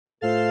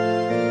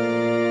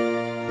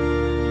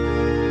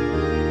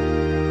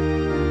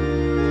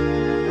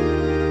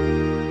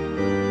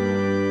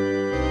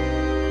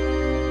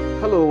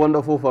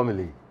wonderful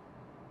family.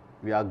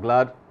 We are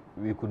glad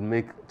we could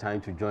make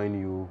time to join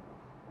you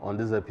on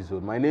this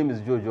episode. My name is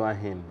Jojo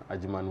Ahin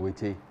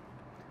Ajimanwete.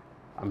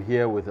 I'm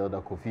here with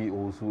Elder Kofi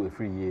Owusu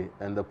Efriye,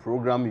 and the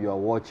program you are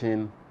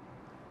watching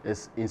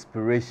is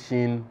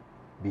Inspiration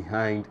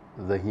Behind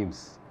the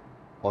Hymns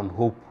on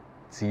Hope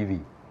TV.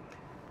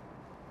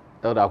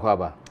 Elder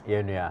Kwaba.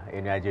 Yenua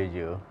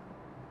Jojo.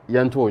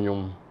 Yanto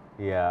Onyum.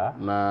 Yeah.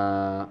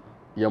 Na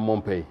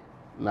Yamompe.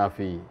 Na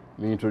fi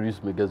me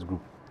introduce my guest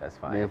group. That's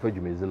fine. Na fa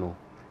jumezino.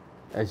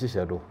 Enshi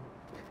shadow.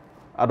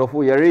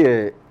 Adofo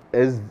yare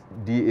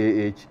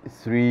SDAH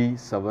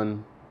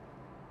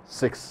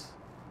 376.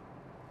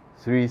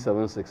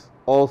 376.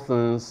 All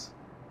things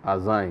are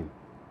thine.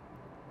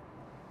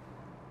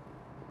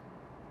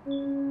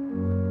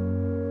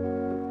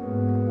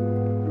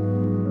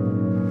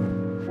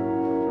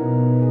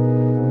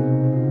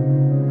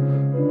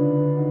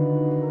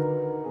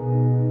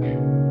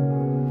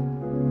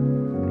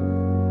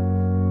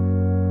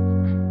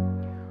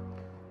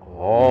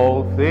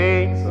 All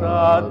things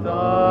are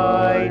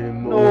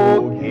thine,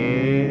 no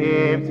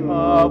gift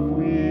have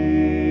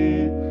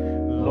we,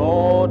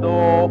 Lord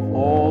of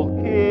all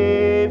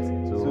gifts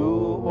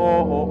to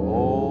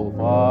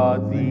offer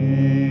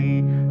thee,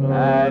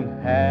 and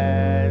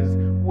hands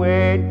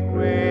with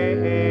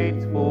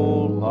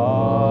grateful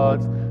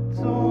hearts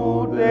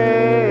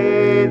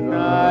today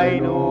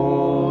thine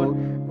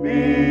own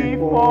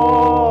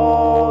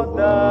before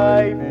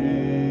thy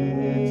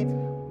feet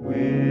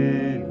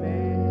we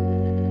lay.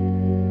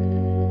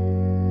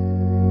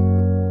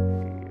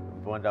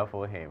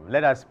 Wonderful hymn.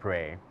 Let us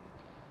pray.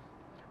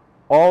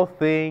 All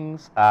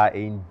things are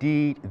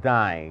indeed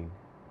thine,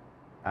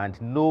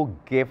 and no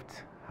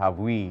gift have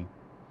we.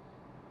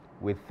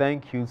 We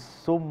thank you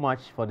so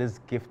much for this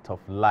gift of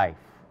life,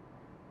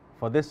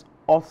 for this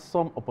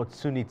awesome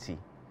opportunity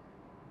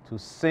to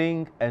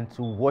sing and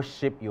to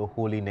worship your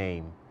holy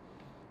name.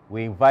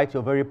 We invite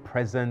your very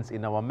presence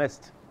in our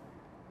midst,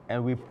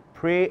 and we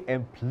pray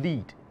and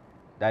plead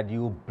that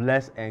you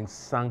bless and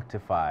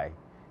sanctify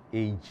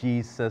in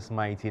Jesus'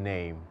 mighty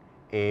name.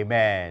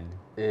 Amen.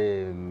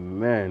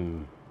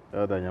 Amen.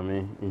 Elder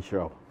Nyame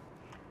inshallah.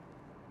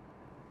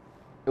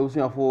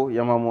 Eusiafo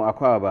Yamamu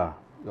Akwaba.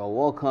 You're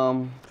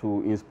welcome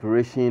to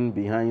Inspiration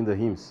Behind the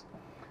Hymns.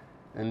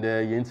 And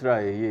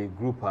yentra a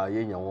group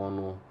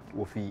yenyawono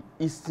wofi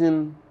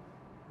Eastern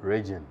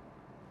region,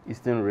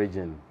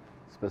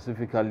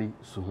 specifically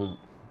Suhum.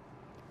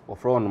 Or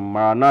from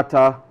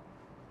Maranatha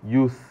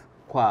Youth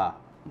Choir,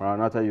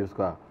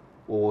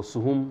 or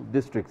Suhum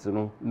districts,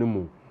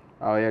 Nimu.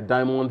 Our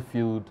Diamond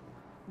Field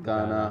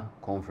Ghana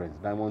Conference.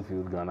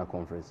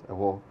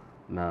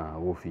 Na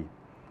wofi.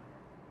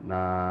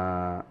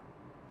 Na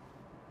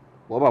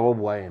Waba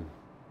Bobuayen,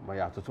 my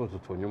atoto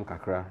to Nyum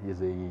Kakra,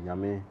 is a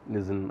Yame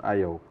Nizin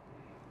Ayo.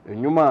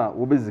 Nyuma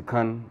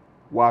Wobezikan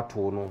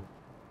Watono,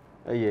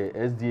 a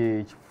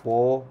SDH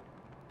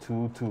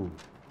 422,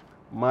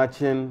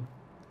 marching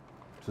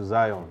to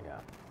Zion.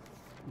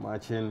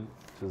 Marching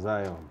to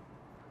Zion.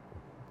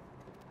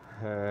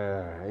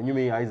 And you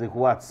mean Isaac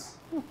Watts?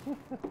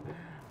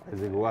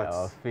 Isaac Watts.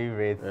 Our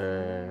favorite.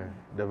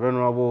 The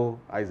Venerable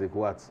Isaac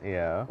Watts.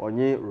 Yeah.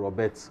 Onye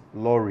Robert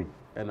Laurie.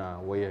 And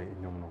where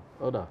in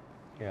Other.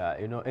 Yeah,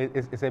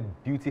 it's a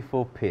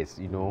beautiful piece,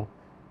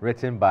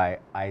 written by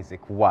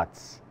Isaac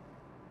Watts.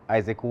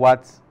 Isaac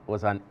Watts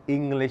was an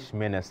English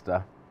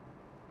minister,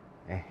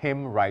 a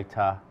hymn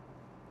writer,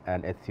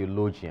 and a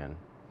theologian.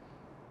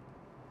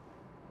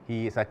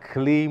 He is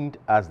acclaimed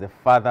as the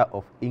father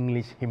of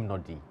English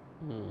hymnody.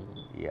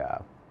 Yeah.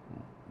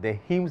 The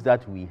hymns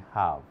that we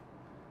have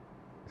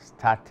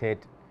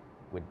started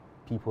with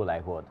people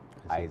like what?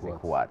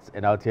 Isaac Watts.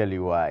 And I'll tell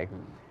you why.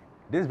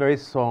 This very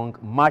song,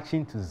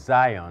 Marching to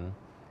Zion,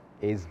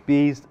 is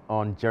based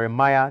on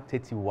Jeremiah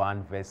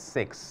 31, verse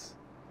 6.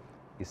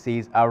 It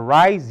says,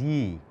 "Arise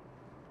ye,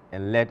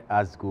 and let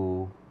us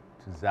go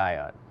to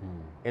Zion."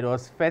 It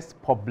was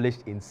first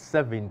published in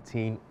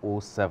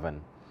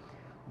 1707.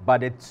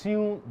 But the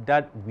tune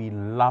that we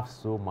love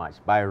so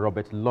much by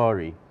Robert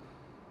Laurie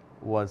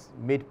was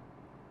made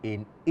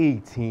in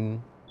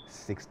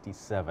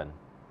 1867.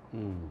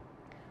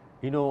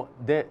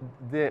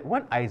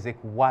 When Isaac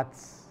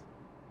Watts,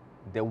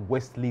 the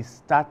Wesley,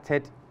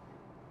 started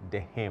the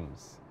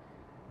hymns,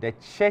 the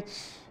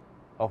Church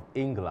of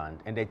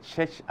England and the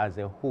church as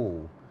a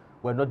whole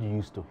were not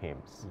used to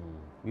hymns.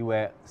 We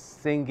were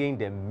singing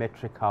the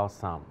metrical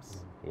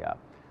psalms. Yeah.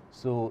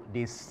 So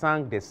they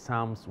sang the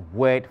psalms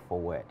word for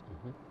word.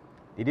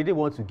 They didn't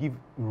want to give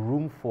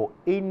room for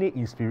any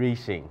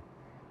inspiration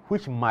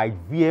which might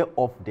veer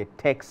off the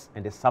text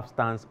and the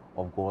substance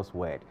of God's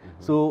word.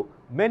 So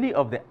many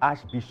of the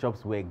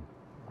archbishops were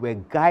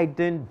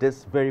guiding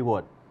this very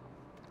word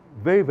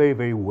very, very,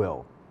 very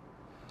well.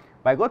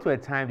 But I got to a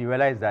time they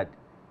realized that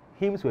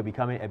hymns were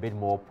becoming a bit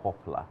more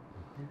popular.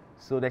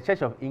 So the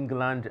Church of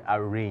England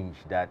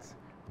arranged that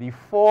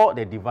before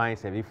the divine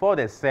service, before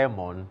the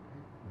sermon,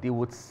 they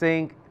would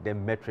sing the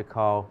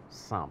metrical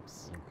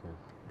psalms.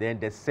 Then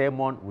the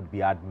sermon would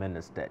be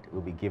administered,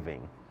 would be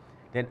given.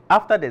 Then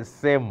after the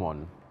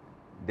sermon,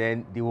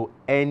 then they will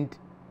end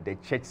the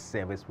church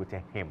service with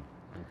a hymn.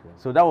 Okay.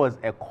 So that was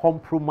a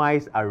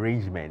compromise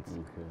arrangement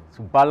Okay.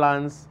 to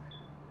balance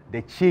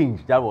the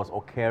change that was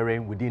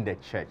occurring within the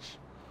church.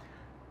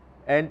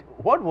 And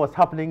what was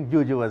happening,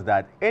 Jojo, was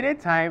that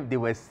anytime they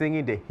were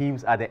singing the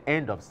hymns at the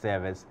end of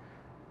service,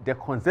 the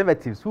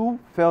conservatives who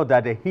felt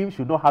that the hymn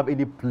should not have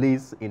any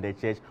place in the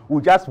church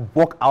would just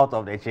walk out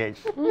of the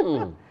church.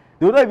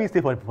 They would not even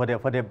stay for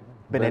the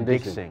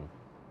benediction.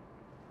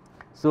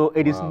 So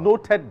it is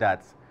noted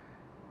that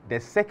the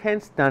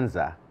second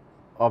stanza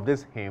of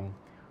this hymn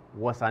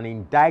was an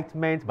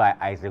indictment by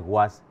Isaac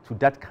Watts to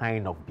that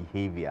kind of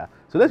behavior.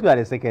 So let's go at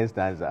the second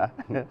stanza.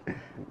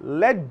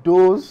 Let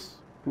those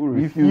who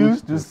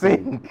refuse to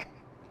sing,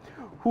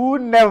 who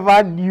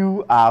never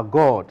knew our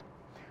God,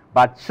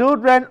 but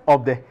children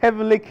of the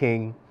heavenly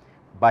King,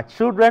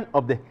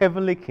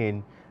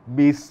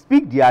 may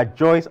speak their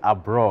joys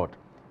abroad.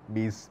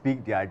 May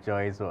speak their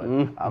joys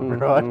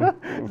abroad.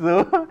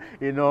 So,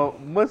 you know,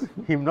 most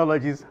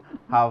hymnologists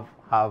have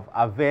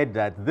averred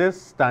that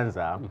this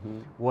stanza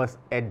was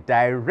a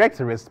direct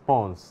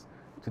response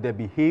to the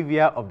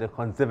behavior of the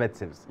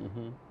conservatives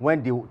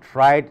when they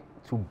tried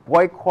to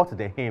boycott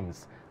the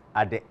hymns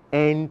at the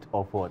end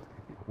of what?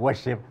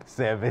 Worship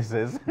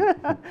services.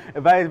 A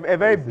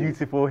very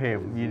beautiful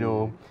hymn, you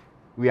know.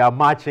 We are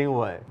marching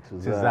what?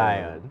 To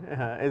Zion.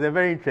 It's a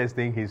very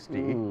interesting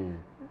history.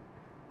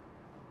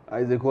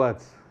 Isaac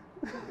Watts.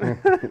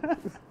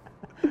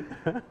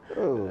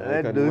 Oh,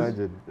 I can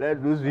imagine.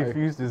 Let those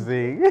refuse to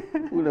sing.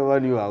 Who never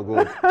knew our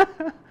God?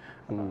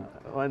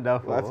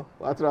 Wonderful.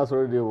 What was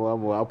already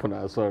what happened?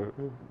 I saw.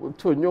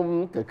 To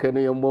nyom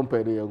kekene yom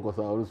bompe de yom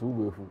kosa orusu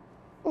ubefu.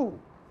 Oh,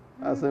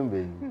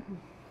 assembly.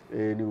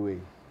 Anyway,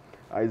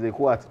 Isaac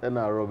Watts and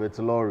Robert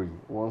Lowry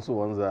was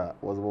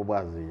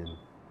Bobazi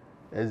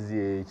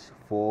SDH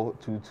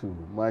 422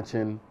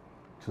 marching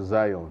to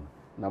Zion.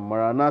 Na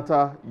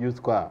Maranatha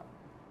Youth Choir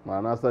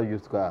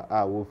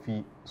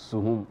wofi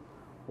Suhum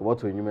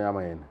oboto enyume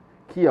amayen.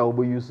 Key a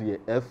obo use ye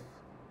F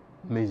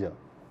major.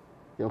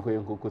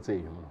 Yanko kote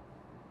enyume.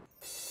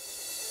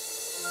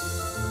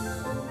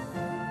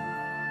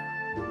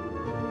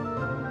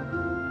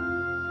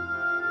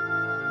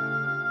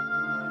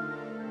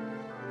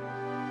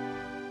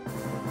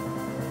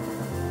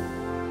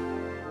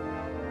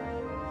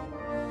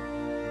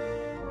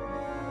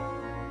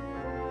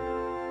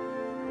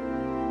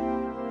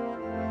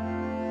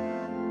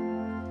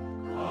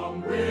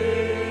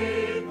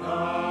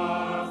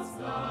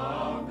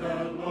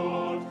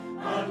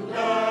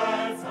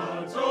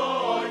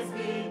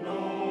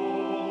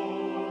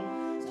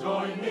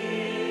 Join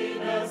me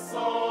in a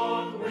song.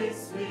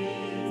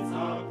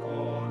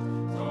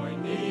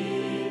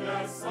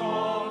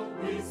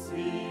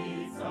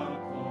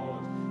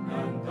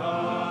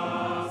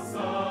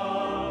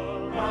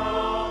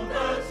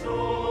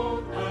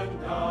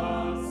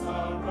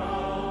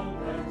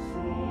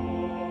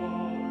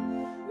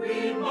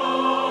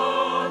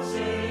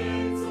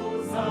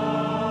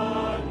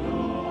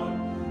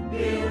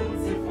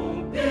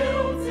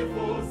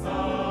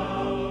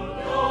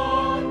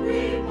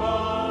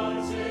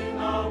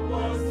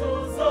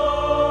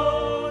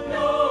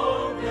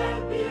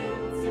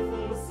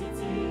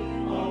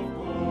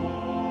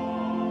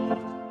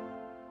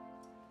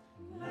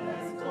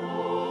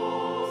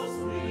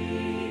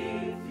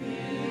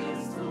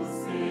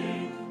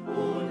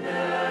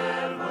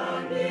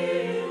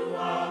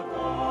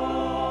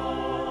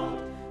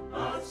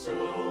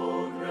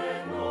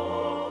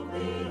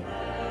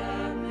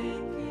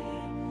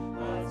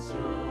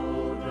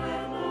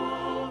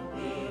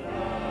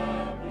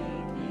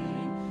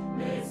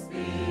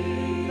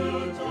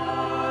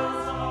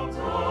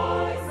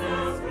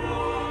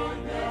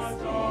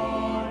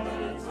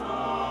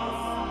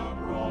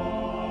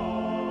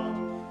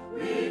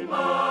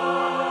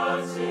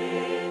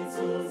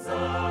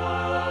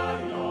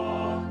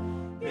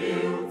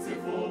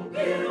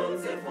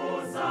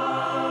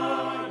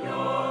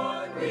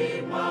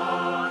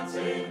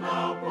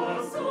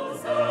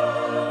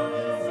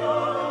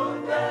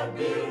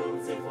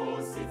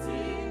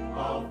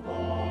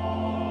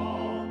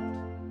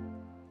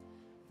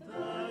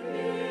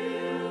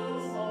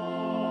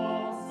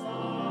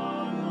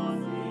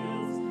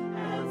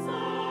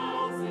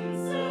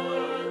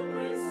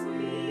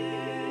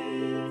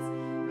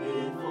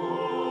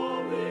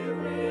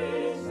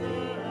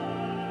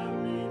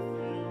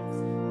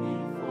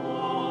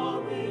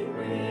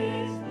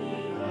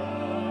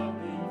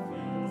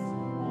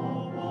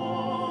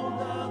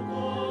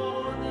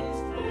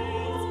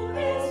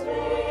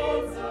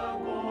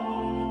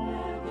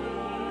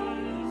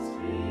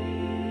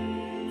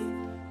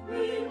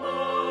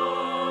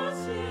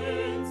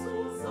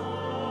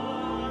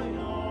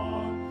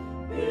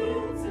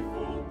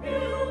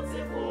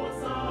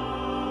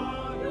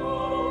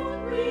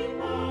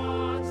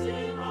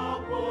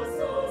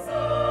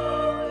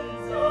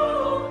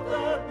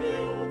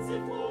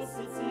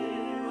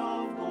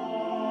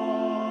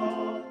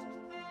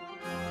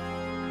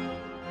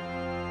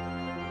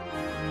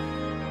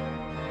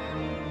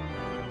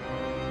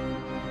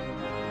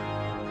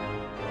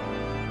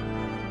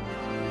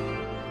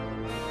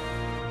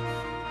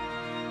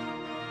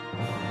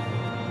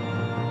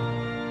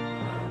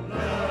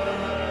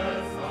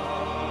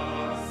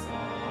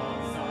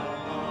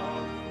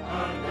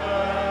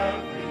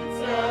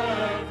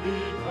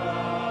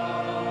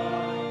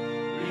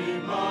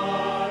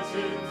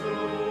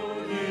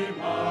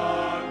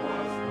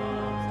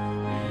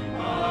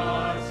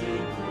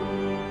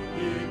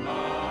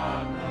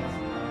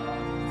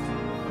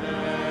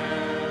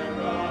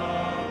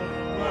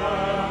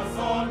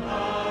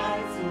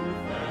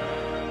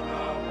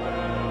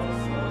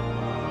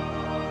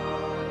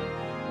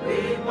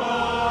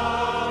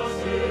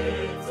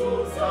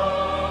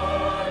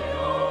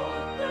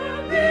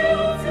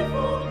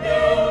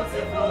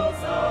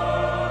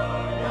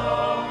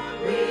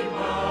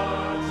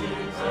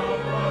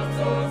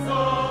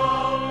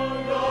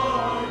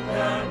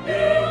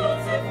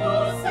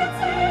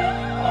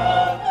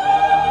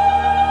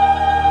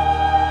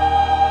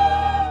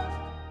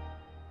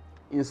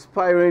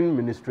 inspiring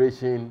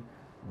ministration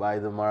by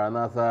the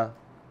Maranatha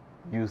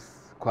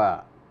Youth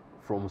Choir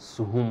from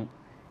Suhum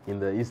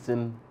in the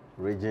eastern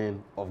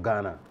region of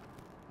Ghana.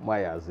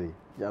 Mayazi,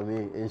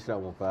 Yami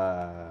Inshramu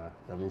pa,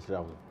 Yami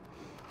Inshramu.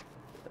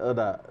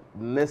 Other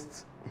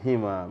next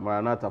hymn,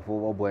 Maranatha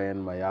for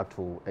Oboyen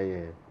Mayato,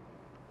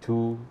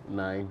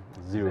 290.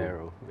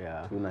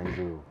 Yeah.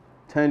 290.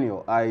 Turn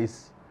your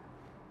eyes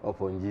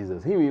upon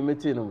Jesus. Him you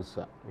met in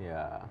Musa.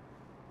 Yeah.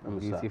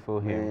 Beautiful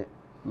hymn.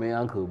 My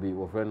uncle be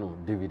your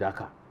friend David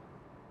Aka.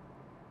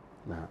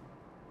 Nah,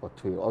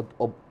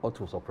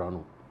 Otto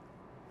soprano.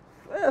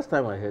 First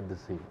time I heard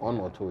this hymn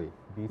on Otto.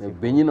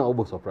 Benina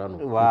Obo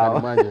soprano. Wow.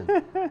 You can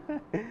imagine.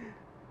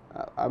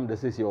 I'm the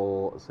say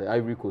say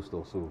Ivory Coast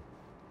or so.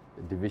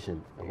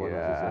 Division.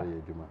 Yeah.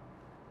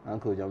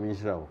 Uncle Jamin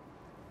Shrao.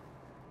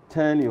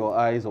 Turn your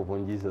eyes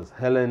upon Jesus.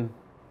 Helen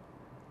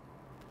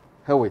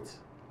Hewitt.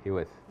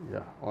 Hewitt.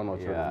 Yeah.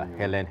 Yeah.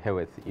 Helen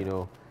Hewitt. You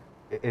know,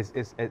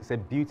 it's a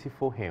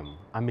beautiful hymn.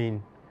 I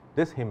mean,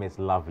 this hymn is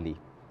lovely.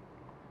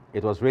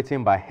 It was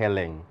written by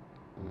Helen,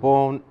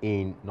 born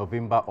in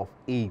November of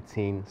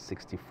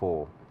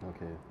 1864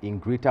 in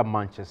Greater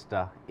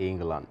Manchester,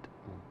 England.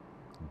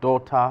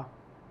 Daughter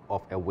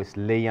of a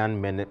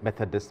Wesleyan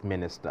Methodist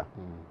minister.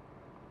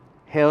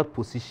 Held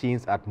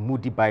positions at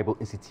Moody Bible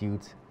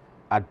Institute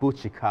at both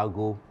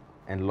Chicago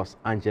and Los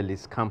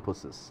Angeles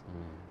campuses.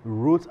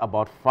 Wrote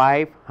about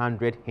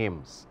 500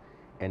 hymns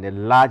and a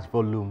large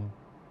volume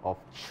of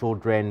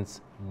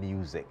children's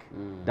music.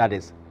 That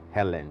is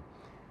Helen.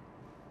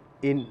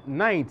 In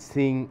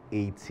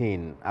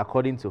 1918,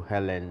 according to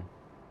Helen,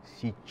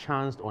 she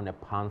chanced on a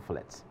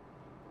pamphlet,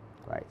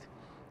 right?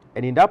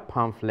 And in that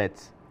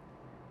pamphlet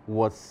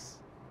was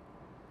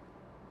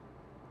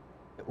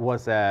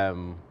a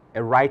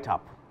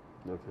write-up,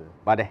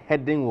 but the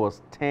heading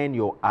was "Turn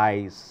your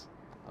eyes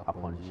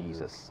upon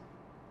Jesus."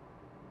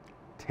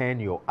 Turn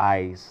your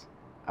eyes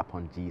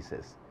upon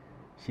Jesus.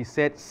 She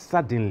said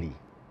suddenly,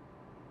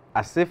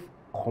 as if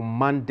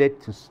commanded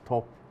to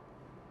stop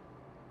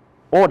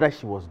all that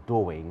she was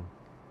doing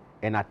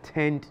and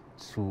attend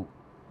to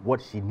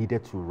what she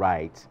needed to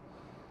write,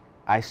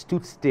 I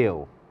stood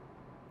still,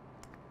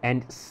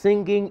 and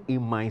singing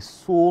in my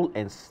soul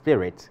and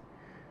spirit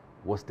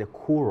was the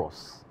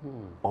chorus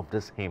of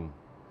this hymn,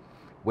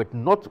 with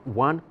not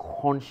one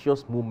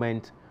conscious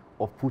moment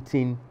of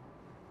putting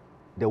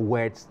the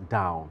words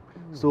down.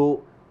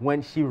 So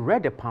when she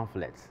read the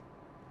pamphlet,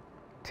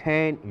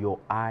 "Turn your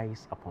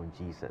eyes upon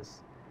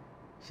Jesus,"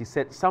 she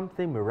said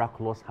something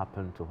miraculous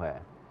happened to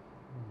her.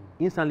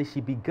 Instantly, she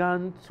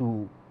began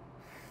to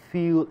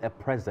feel a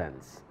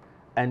presence,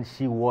 and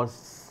she was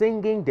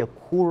singing the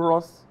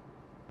chorus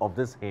of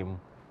this hymn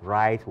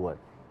right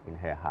in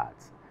her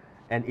heart.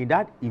 And in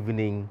that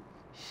evening,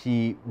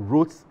 she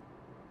wrote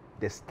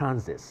the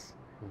stanzas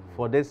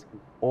for this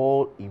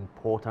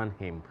all-important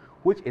hymn,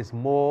 which is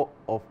more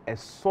of a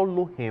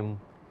solo hymn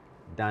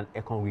than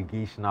a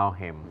congregational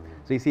hymn.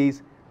 So he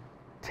says,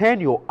 "Turn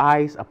your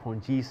eyes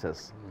upon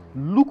Jesus,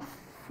 look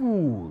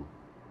full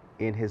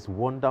in his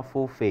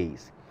wonderful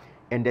face,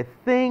 and the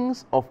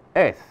things of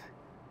earth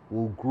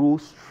will grow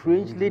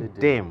strangely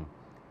dim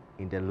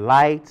in the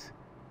light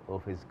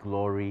of his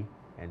glory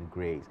and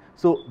grace."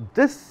 So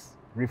this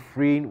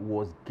refrain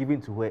was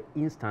given to her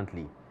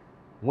instantly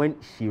when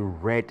she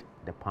read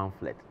the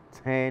pamphlet.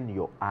 Turn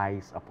your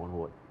eyes upon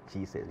what?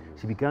 Jesus.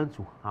 She began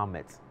to hum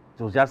it.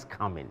 It was just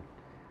coming.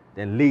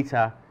 Then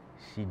later,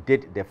 she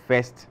did the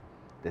first,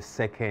 the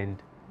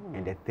second,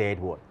 and the third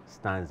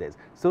stanzas.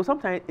 So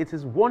sometimes it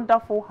is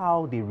wonderful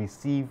how they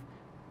receive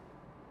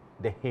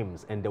the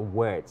hymns and the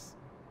words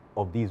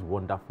of these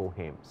wonderful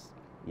hymns.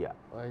 Yeah.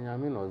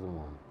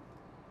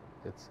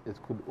 It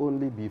could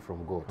only be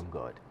from God. From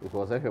God.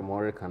 Because I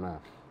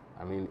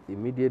mean,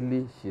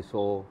 immediately she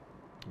saw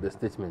the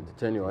statement,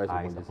 "Turn your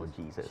eyes upon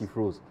Jesus." She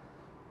froze.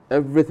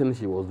 Everything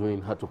she was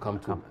doing had to come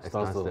to a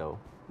standstill.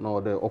 No,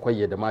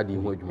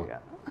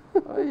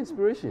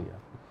 inspiration.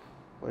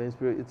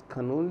 It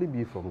can only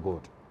be from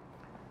God.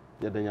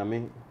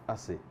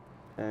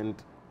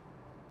 And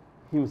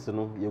hymns,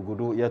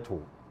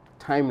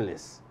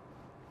 timeless.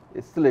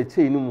 It's still a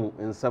chain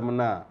in some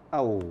na.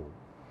 Oh,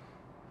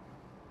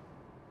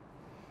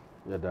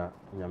 yada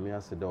nyame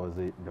ase da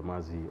oze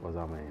damazi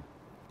ozamayen.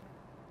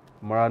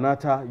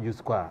 Maranatha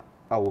Youth Choir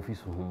a wofi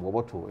Suhum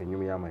woboto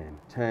enyum yamayen.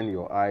 Turn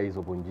your eyes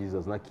upon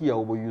Jesus. Na kia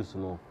wobo use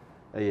no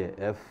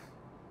F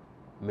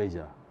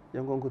major.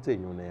 Yangonko te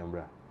enyum na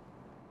yambra.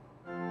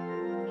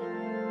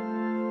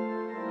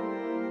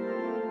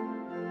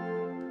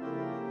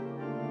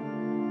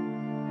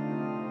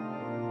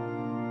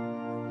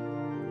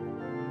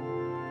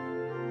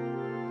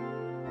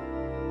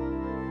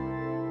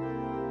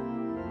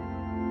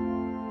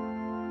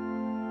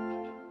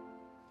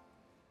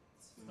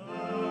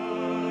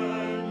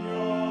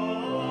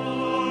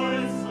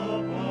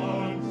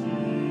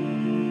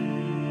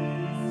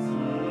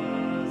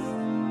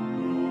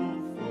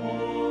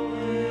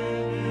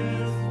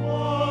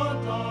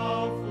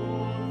 Wonderful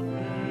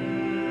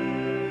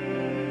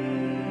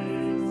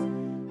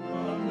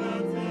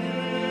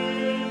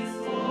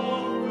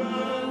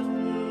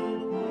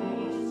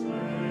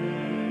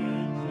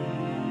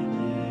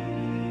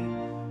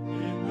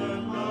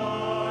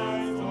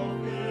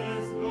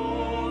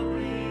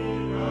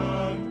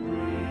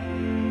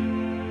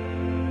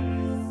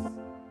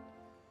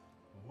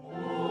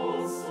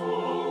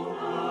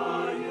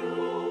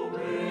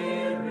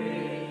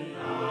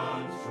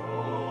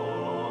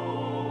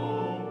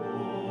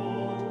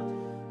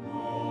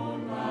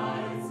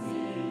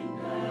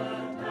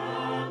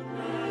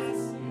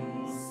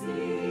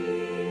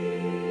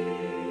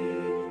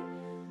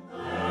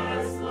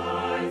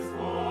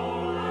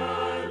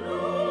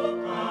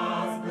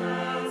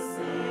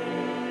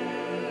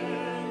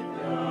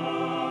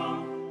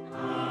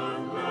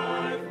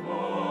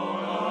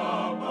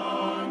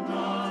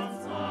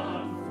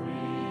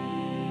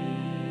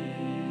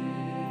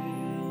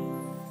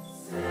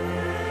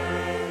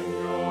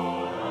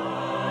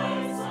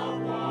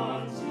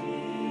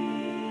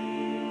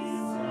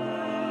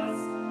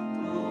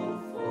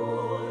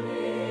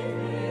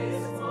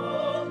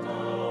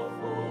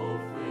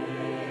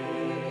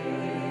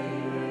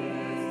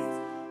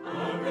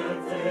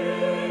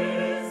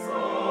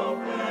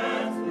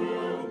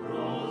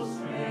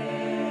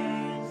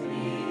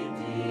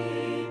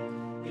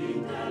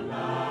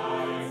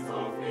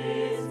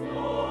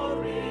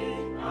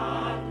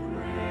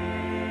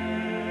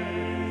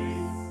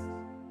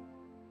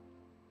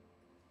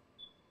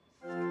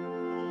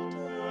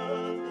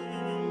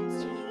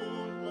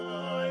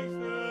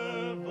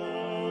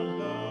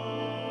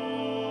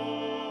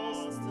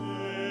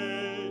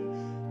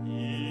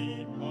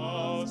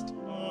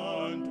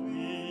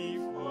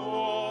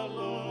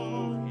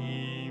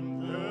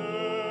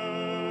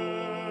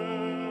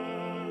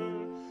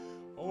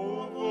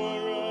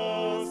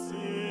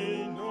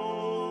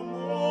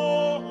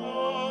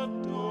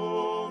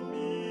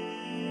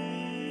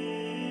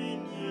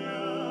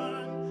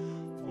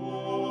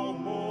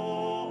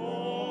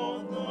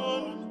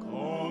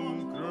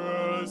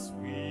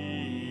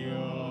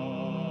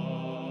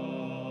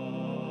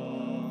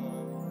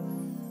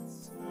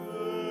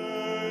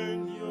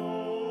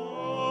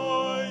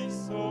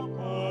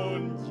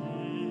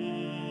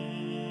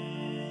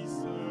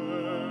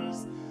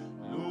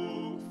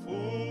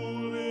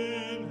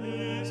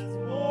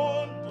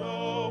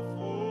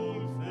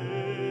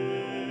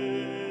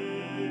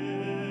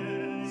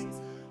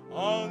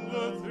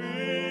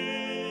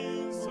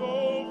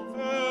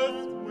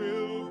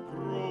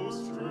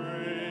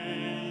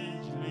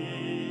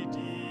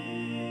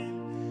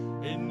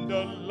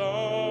the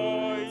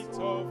light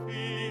of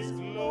his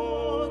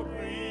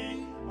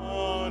glory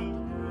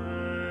and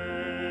grace.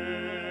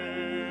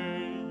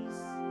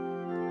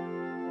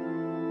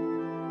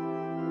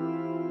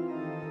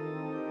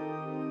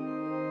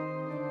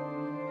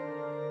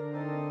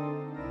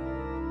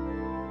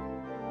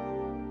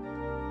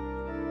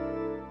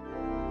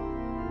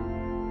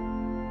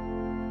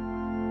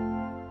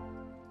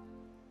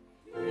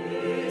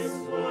 His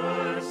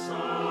word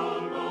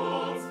shall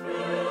not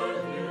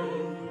fail you,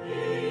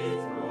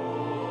 his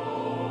promise.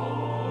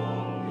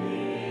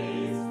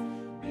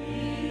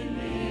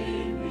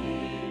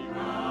 Believing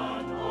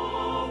that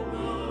all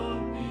will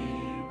be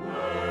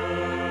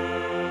well.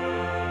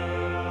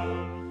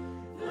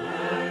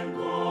 Then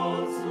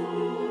go to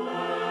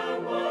a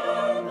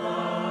world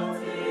that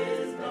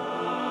is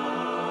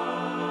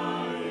dying,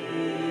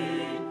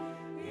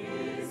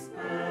 his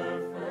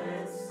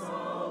perfect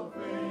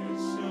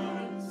salvation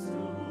to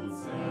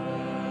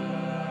tell.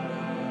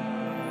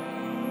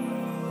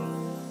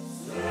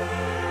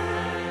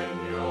 Set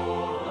your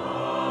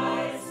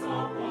eyes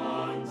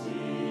upon Jesus.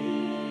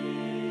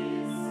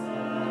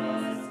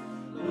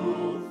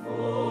 Look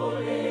full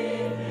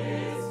in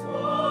his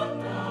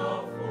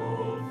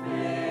wonderful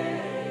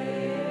face,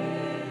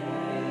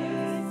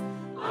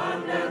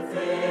 and the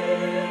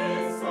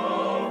things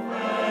of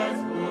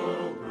earth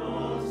will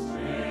grow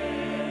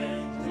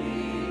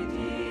strangely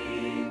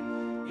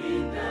dim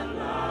in the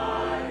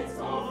light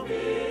of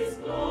his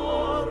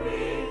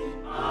glory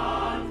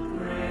and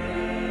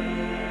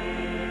grace.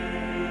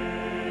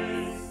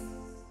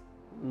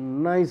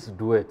 Nice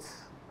duet.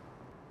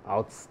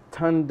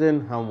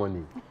 Outstanding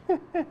harmony.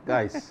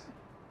 Guys,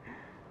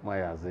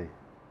 Mayaze.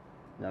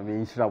 I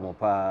mean,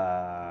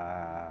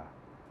 Shramopa.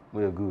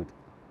 We are good.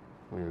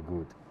 We are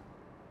good.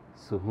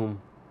 Suhum,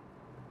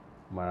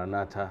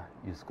 Maranatha,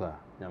 Yuskwa.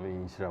 I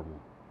mean, Shramo.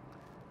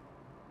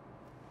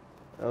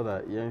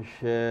 Elder, you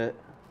share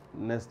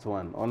next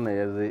one. On the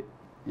Yaze,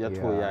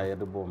 Yatoya,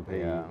 Yadabompe.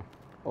 Yeah.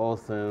 All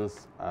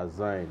things are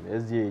Zion.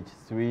 SDH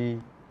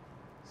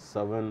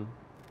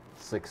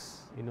 376.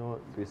 You know,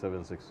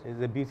 376.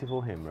 it's a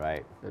beautiful hymn,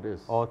 right? It is.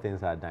 All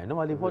things are dying.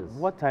 Normally, It is.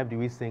 what time do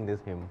we sing this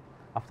hymn?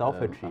 After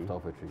offertory. After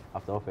offertory.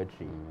 After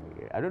offertory.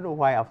 Yeah. I don't know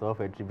why after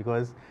offertory,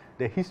 because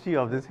the history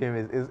of this hymn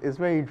is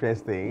very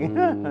interesting.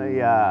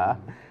 Yeah.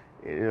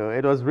 You know,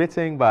 it was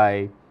written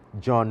by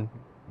John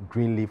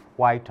Greenleaf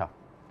Whiter.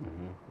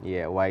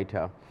 Yeah,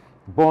 Whiter.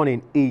 Born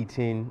in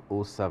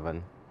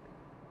 1807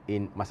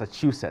 in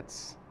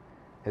Massachusetts.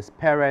 His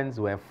parents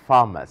were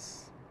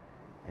farmers,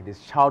 and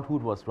his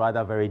childhood was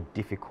rather very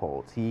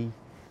difficult. He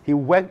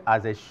worked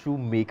as a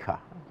shoemaker,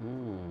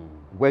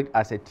 worked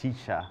as a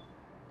teacher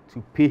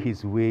to pay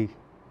his way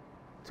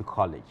to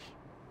college.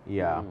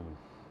 Yeah.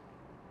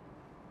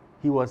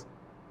 He was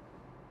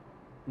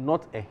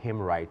not a hymn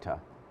writer,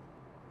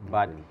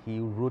 but he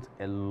wrote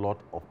a lot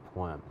of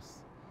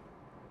poems.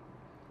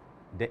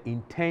 The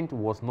intent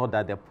was not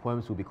that the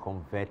poems would be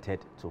converted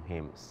to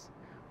hymns,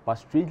 but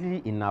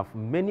strangely enough,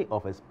 many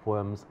of his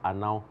poems are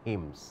now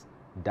hymns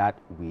that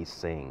we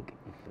sing.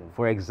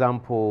 For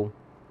example,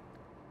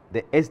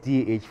 the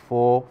SDH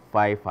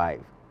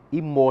 455,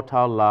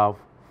 Immortal Love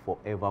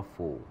Forever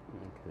Full,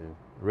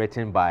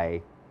 written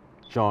by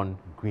John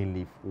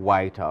Greenleaf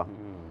Whiter.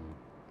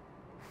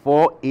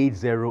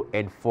 480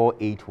 and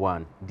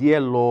 481, Dear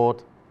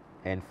Lord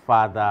and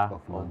Father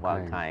of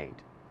mankind.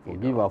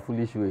 Forgive our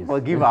foolish ways.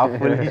 Forgive our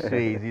foolish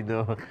ways, you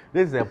know.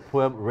 This is a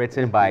poem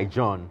written by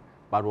John,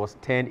 but was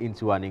turned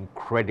into an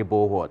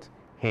incredible what?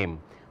 Hymn.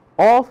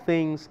 All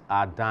Things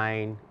Are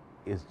Dying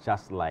is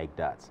just like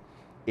that.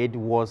 It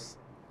was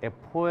a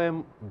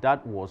poem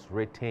that was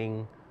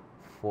written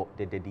for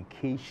the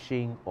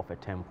dedication of a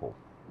temple.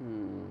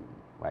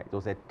 Right? It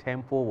was a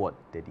temple what?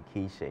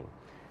 Dedication.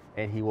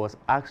 And he was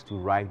asked to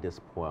write this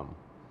poem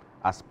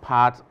as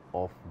part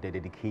of the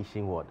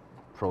dedication what?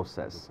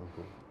 Process.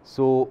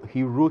 So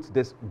he wrote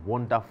this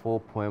wonderful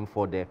poem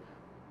for the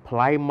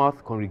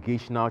Plymouth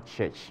Congregational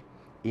Church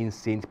in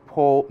St.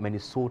 Paul,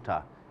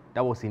 Minnesota.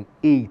 That was in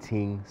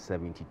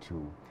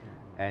 1872.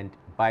 And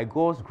by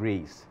God's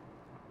grace,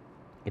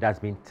 it has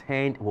been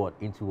turned what?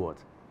 Into what?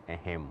 A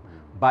hymn.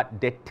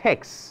 But the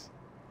text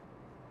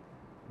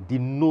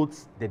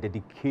denotes the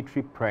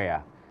dedicatory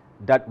prayer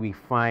that we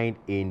find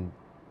in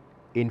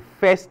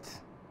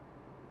First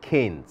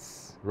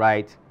Kings,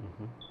 right?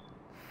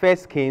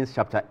 First Kings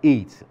chapter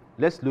 8.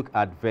 Let's look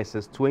at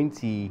verses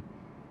 27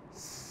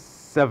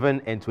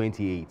 and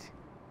 28.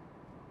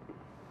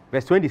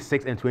 Verse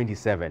 26 and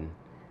 27.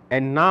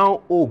 And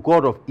now, O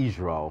God of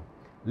Israel,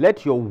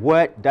 let your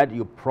word that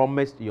you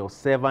promised your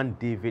servant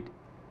David,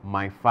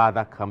 my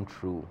father, come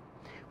true.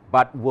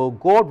 But will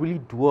God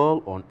really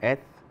dwell on earth?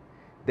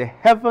 The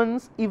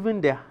heavens, even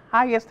the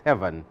highest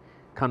heaven,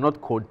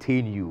 cannot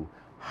contain you.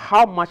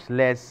 How much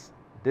less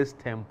this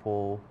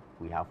temple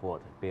we have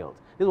what? Built.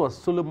 This was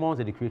Solomon's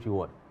dedicatory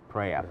word,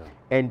 prayer.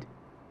 And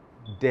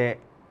the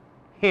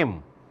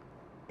hymn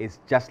is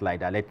just like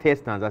that. The third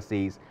stanza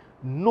says,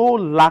 no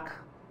lack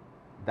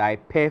thy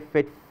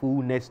perfect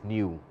fullness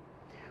knew.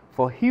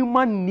 For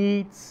human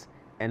needs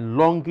and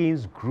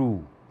longings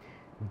grew.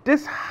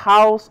 This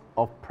house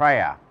of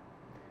prayer,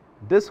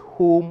 this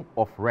home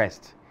of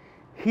rest,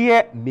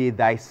 here may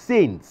thy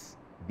saints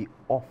be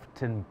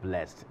often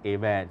blessed.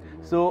 Amen.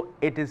 So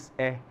it is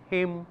a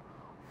hymn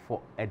for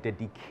a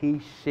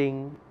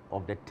dedication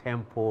of the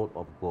temple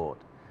of God.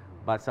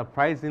 But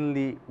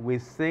surprisingly, we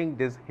sing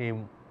this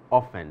hymn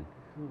often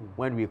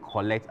when we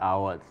collect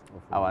our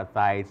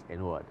tithes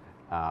and what?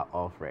 Our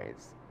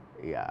offerings.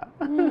 Yeah.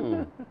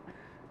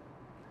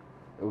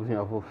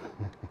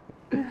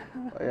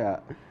 Yeah.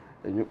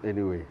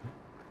 Anyway.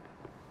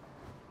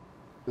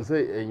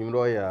 Say, you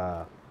know,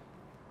 yeah.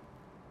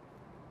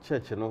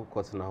 Church, you know,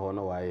 because now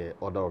why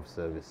order of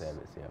service.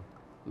 Yeah.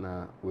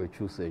 Now we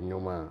choose a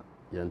nyoma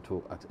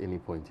yanto at any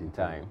point in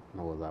time.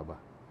 No was aba.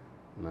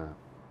 Now,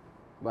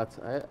 but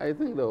I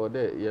think that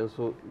there, yeah,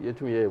 so you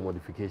to hear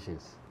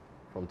modifications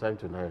from time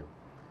to time.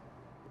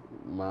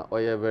 Ma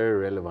oya very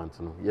relevant,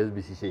 no. Yes,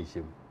 be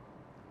shame.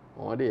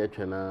 Or they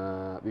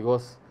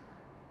because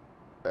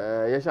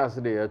yes, I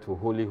say they to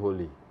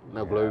holy.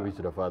 Now glory be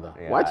to the Father.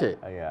 Yeah. Watch it.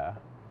 Yeah.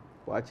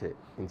 Watch it.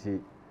 Inti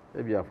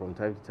maybe from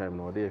time to time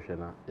no dey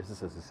na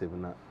yes as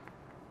seven na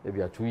maybe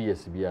 2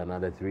 years be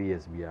another 3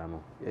 years be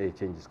no yeah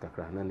changes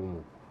kakra na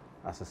nimu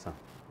asesa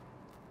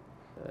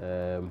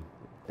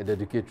a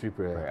dedicatory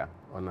prayer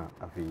ona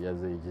afi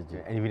yaze ejiji.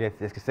 And even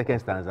the second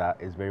stanza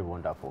is very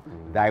wonderful.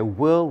 Thy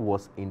will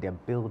was in the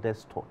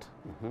builder's thought.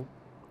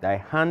 Thy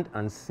hand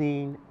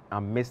unseen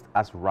amidst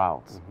us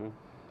routes.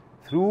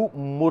 Through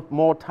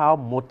mortal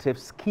motive,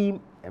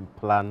 scheme and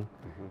plan,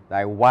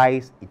 thy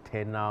wise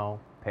eternal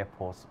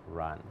purpose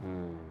run.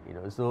 You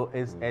know, so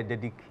it's a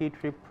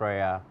dedicatory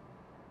prayer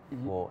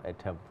for a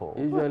temple.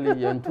 Usually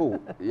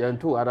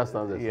yantu other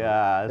stanzas.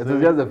 Yeah, it so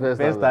is just the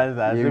first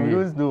stanza. So we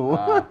don't know.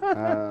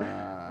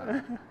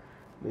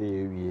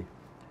 Yeah.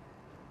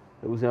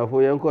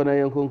 Usafo yanko na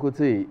yanko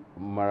nkote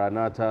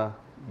Maranatha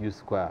U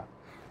Square.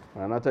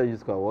 Maranatha U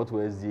Square, what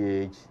was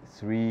SDH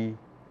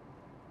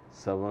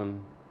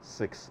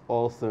 376.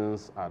 All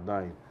things are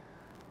dying.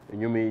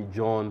 And you may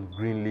John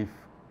Greenleaf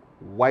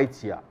White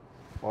here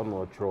on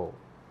Otro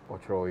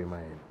in my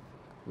head.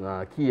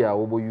 Now, key I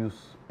will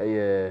use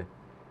a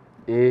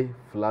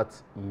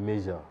flat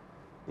measure.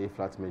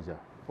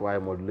 Why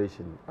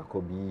modulation? I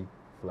could be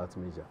flat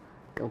measure.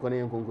 Yanko na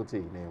yanko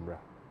nkote na yambra.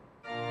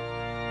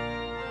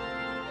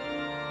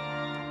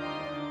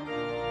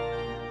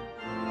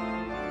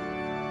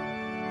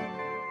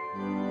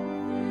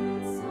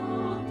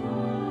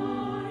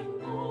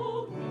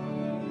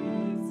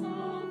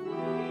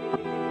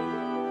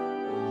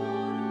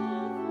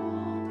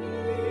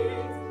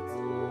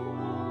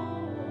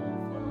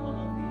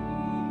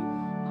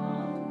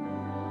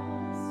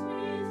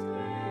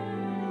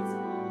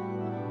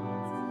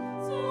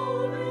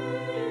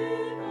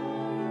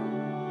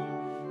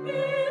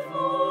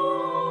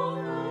 Before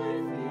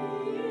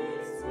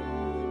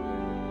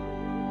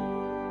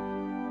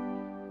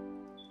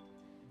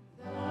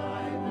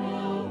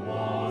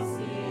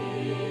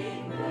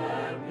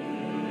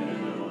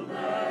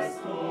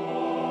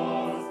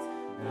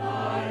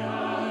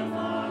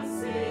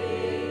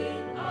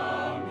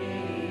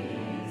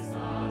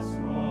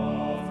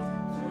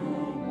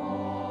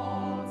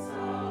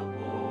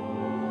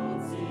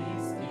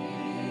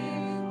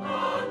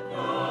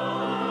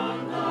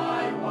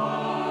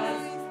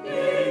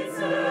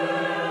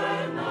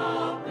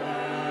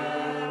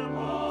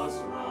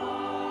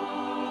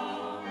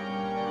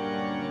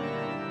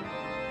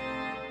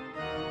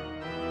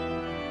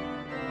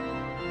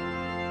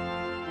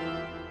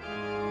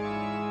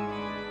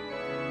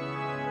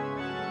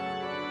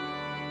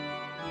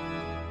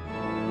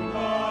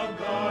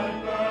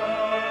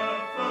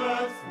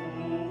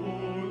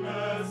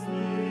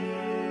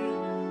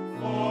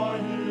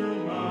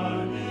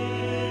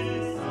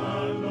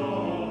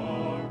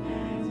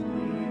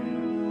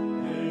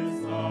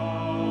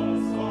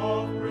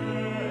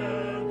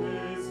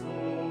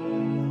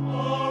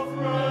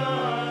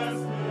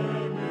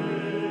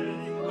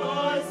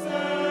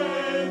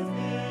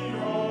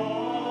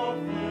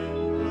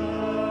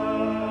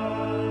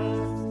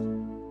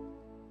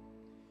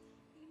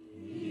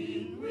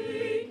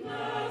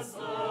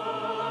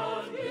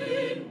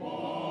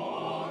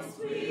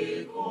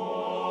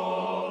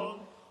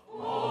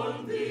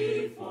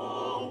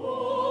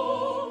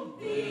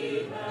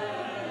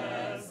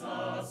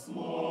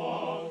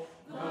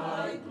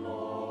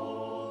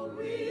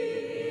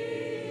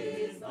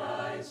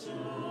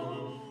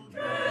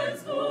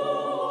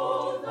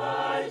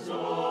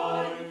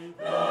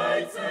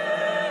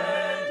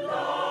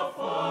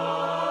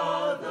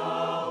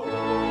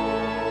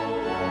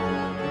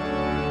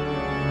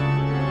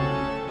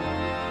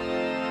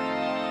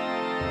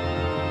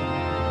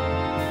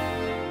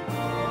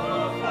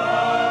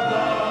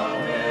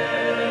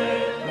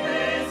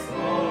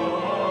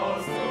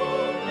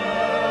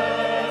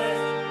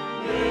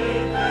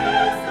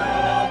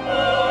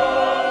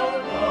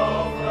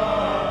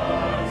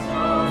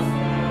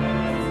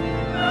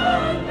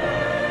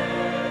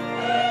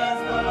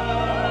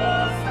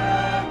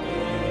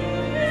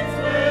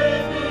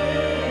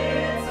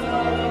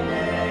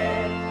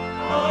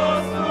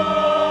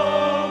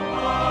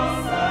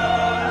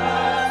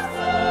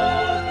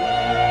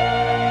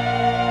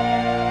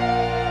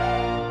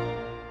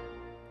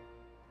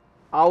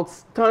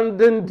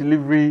Outstanding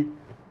delivery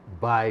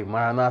by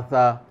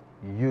Maranatha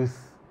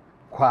Youth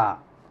Choir.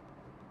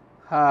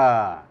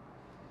 Ha!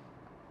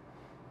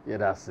 Yeah,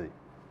 that's it.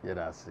 Yeah,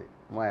 that's it.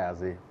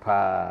 Mayazi,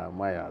 pa,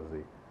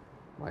 Mayazi,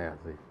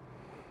 Mayazi.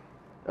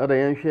 Other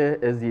Yanshe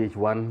SDH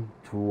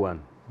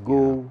 121.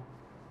 Go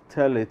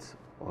tell it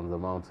on the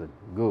mountain.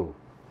 Go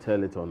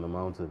tell it on the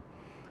mountain.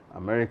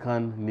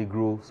 American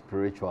Negro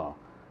Spiritual.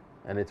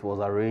 And it was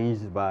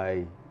arranged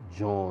by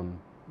John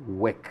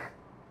Weck.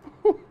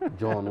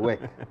 John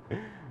Weck.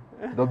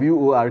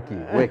 W-O-R-K.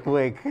 Weck.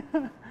 Weck.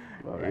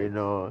 Right. You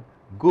know,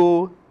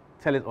 go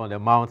tell it on the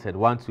mountain,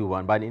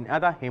 121. But in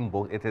other hymn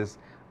books, it is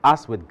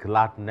us with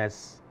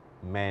gladness,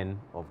 men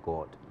of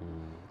God.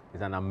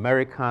 It's an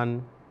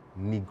American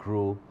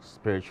Negro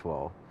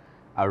spiritual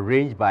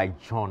arranged by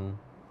John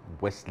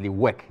Wesley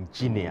Weck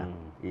Jr.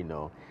 You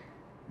know,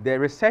 the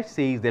research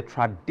says the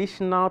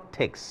traditional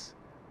text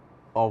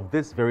of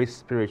this very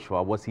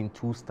spiritual was in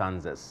 2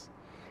 stanzas,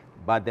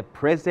 but the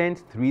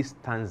present 3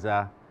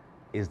 stanza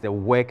is the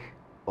work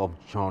of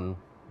John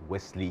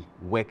Wesley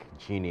Weck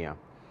Jr.,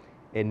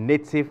 a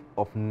native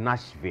of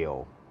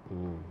Nashville,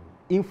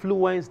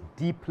 influenced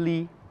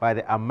deeply by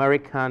the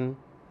American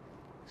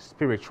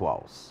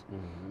spirituals.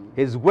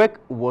 His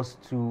work was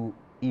to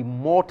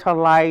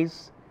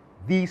immortalize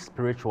these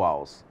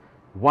spirituals,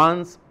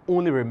 once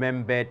only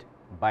remembered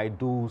by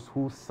those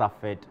who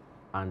suffered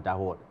under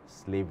what?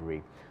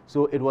 Slavery.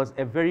 So it was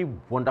a very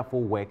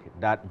wonderful work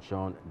that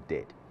John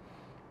did.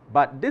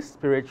 But this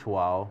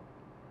spiritual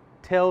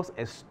tells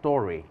a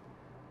story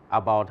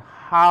about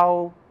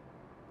how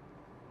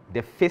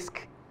the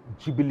Fisk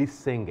Jubilee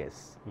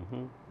singers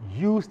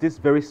used this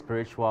very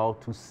spiritual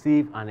to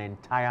save an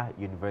entire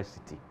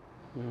university.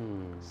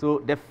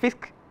 So the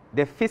Fisk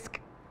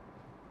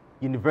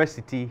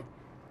University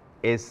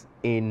is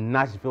in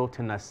Nashville,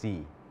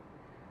 Tennessee.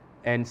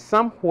 And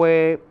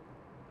somewhere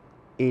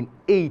in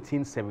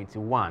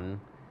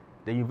 1871,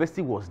 the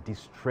university was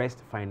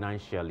distressed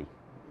financially.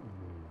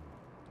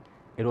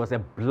 It was a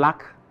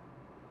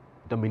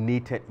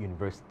black-dominated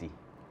university,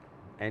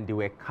 and they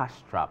were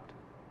cash-strapped.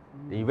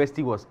 The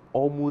university was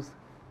almost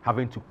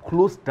having to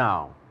close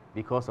down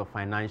because of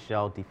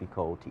financial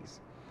difficulties.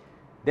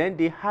 Then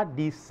they had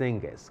these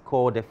singers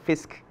called the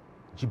Fisk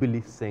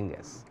Jubilee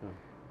Singers.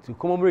 To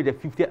commemorate the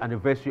 50th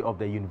anniversary of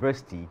the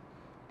university,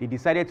 they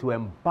decided to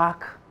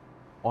embark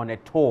on a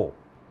tour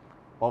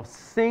of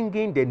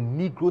singing the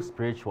Negro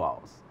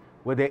spirituals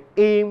with the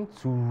aim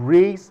to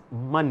raise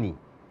money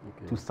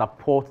to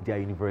support their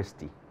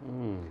university.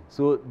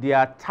 So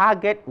their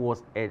target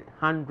was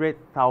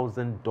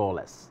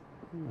 $100,000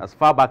 as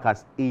far back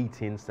as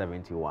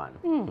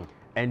 1871.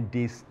 And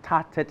they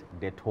started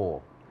the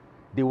tour.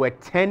 They were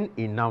 10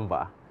 in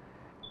number.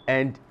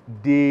 And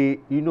they,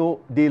 you know,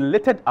 they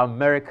littered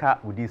America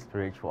with these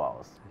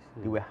spirituals.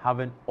 They were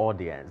having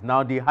audience.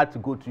 Now they had to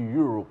go to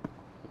Europe.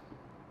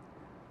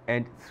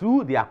 And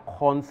through their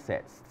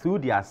concerts, through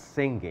their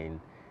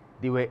singing,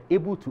 they were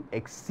able to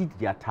exceed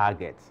their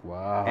targets.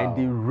 Wow. And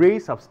they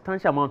raised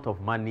substantial amount of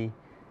money,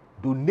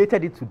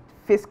 donated it to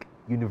Fisk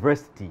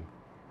University.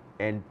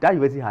 And that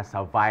university has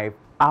survived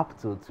up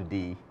till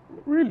today.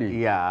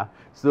 Really? Yeah.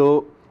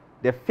 So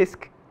the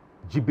Fisk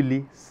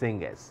Jubilee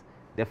Singers,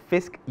 the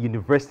Fisk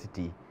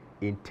University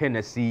in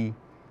Tennessee,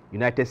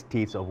 United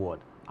States of what?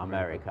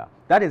 America.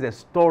 That is a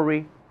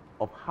story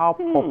of how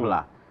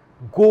popular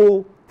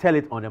Go Tell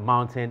It on the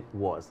Mountain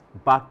was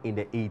back in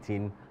the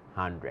 1800s.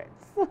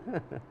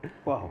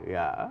 Wow.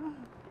 Yeah.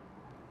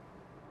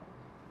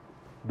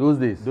 Those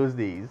days? Those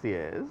days,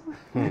 yes.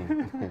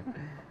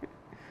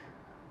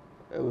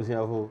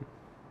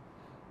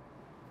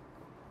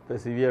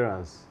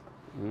 Perseverance.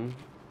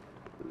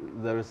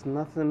 There is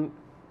nothing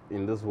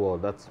in this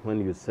world that's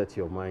when you set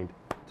your mind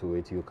to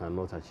it, you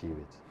cannot achieve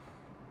it.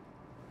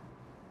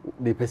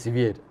 They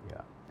persevered.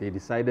 Yeah. They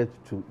decided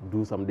to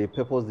do something. They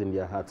purposed in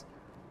their heart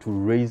to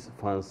raise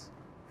funds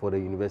for the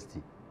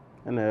university.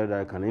 And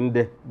I can in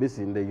the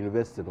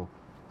university, no,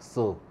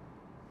 so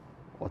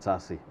what I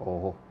say,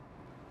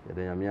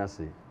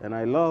 and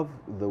I love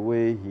the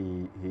way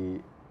he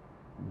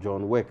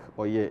John Weck,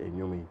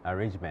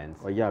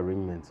 Arrangements.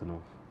 Arrangements, you know,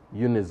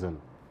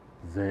 unison,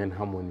 then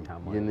harmony.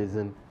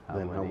 Unison,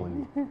 then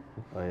harmony.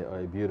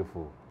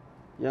 Beautiful.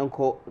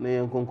 Yanko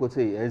Kote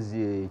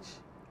SGH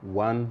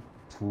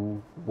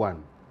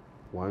 121.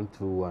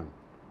 121.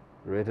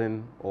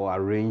 Written or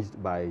arranged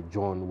by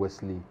John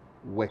Wesley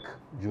Weck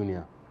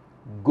Jr.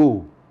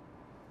 Go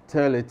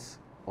tell it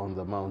on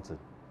the mountain.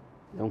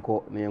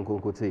 Yanko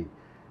Kote.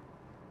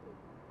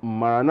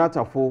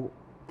 Maranatha for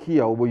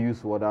Kia over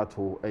use water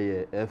to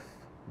a F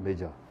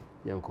major.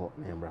 Yanko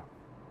Nembra.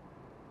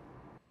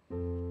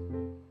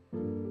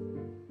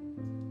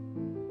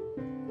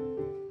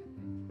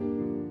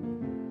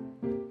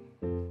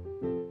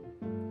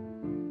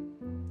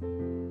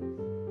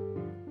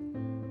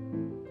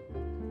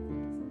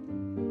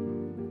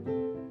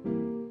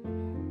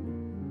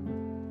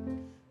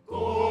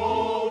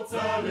 Go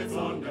tell it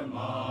on the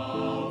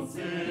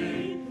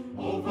mountain,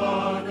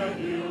 over the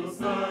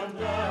hills and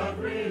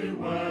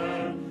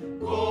everywhere.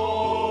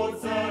 Go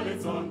tell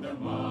it on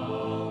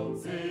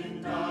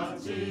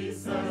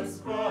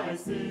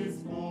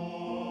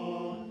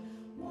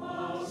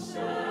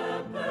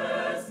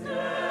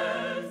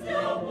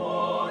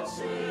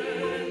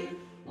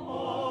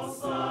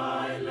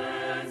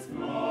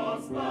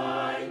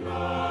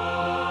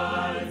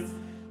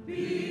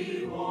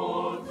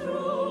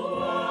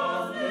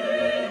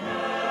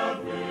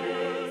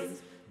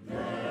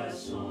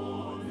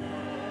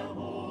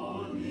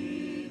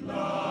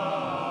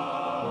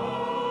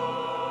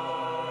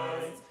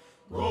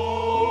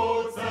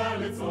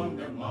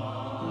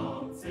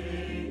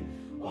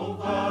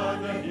over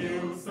the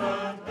hills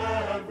and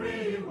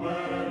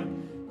everywhere.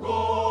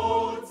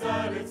 Go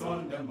tell it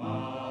on the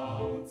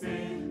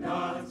mountain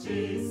that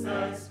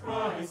Jesus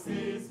Christ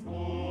is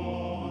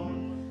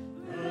born.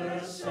 The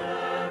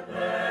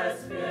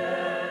shepherds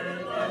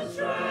feared and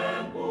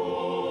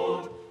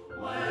trembled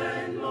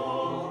when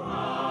lo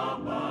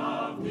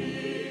above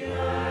the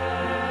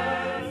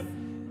earth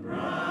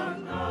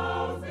rang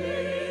out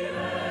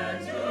the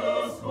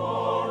angels'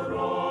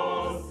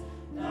 chorus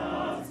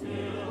that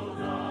hailed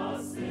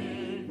the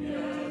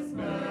Savior's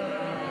birth.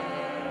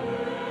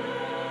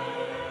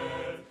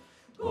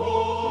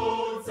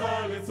 Go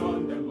tell it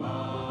on the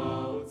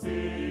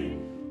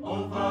mountain,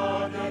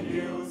 over the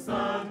hills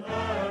and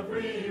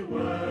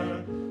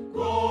everywhere.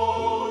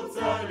 Go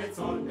tell it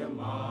on the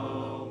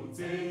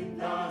mountain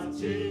that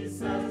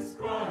Jesus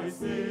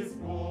Christ is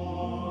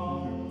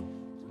born.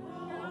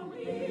 Down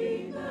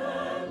in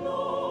the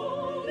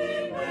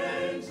lowly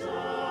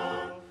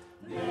manger,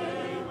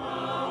 the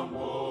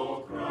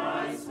humble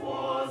Christ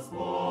was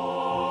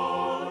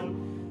born,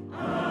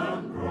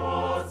 and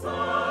brought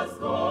us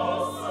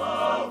God's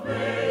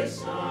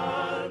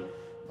salvation,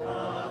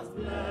 that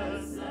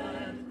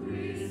blessed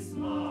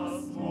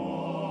Christmas morn.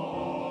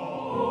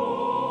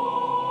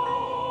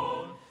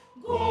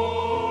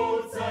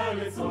 Go tell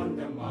it on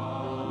the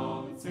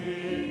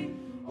mountain,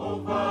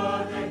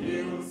 over the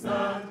hills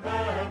and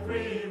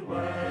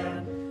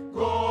everywhere.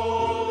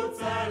 Go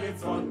tell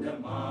it on the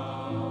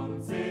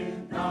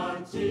mountain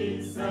that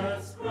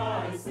Jesus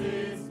Christ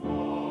is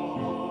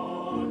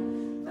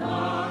born.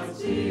 That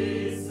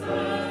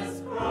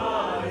Jesus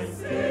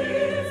Christ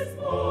is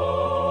born.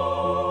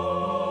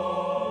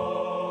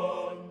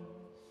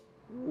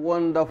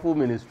 Wonderful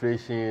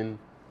ministration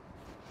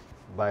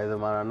by the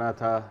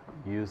Maranatha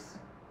Youth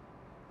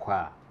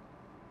Choir.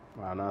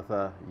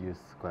 Maranatha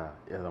Youth Choir.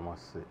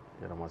 Yadamase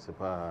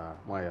pa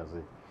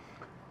moyaze.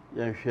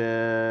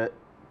 Yenshe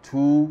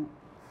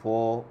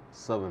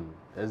 247.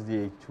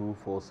 SDA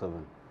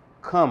 247.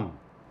 Come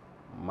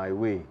my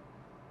way,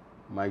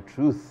 my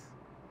truth,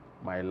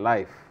 my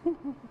life.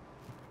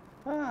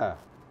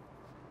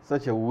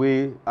 Such a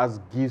way as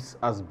gives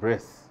us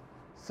breath,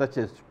 such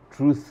a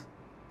truth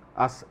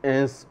as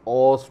ends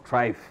all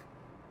strife,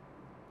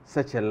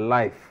 such a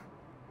life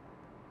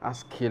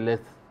as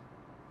killeth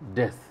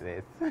death.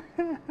 Yes.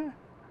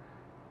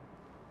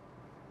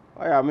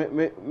 Oh yeah,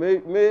 me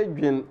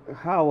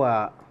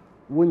how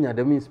when you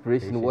them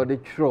inspiration what they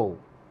throw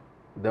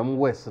them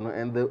words, you know,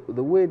 and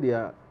the way they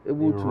are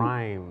able They to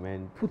rhyme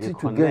and put they it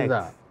connect.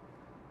 together.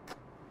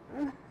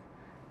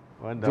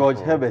 Wonderful.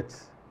 George Herbert,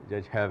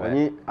 George Herbert.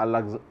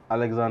 Onye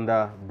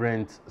Alexander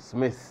Brent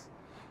Smith,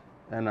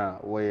 and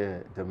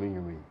where the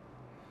minimum.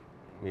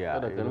 Yeah.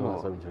 What you know,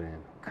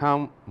 something.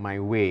 Come my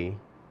way,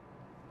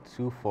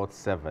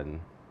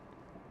 247.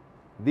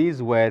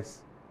 These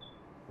words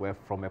were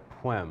from a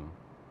poem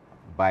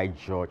by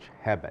George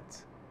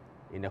Herbert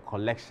in a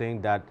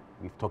collection that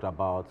we've talked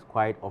about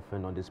quite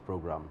often on this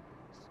program.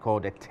 It's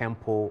called the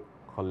Temple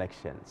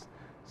Collections.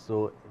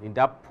 So in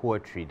that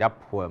poetry, that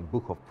poem,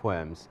 book of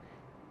poems,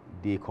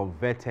 they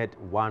converted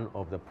one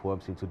of the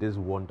poems into this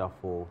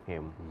wonderful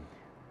hymn.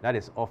 That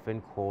is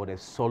often called a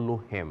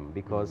solo hymn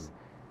because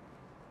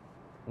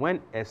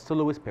when a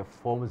soloist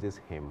performs this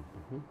hymn,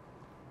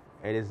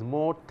 it is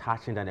more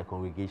touching than a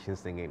congregation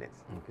singing it.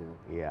 Okay.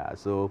 Yeah,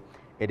 so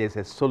it is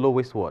a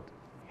soloist what?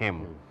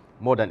 Hymn,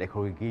 more than a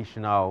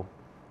congregational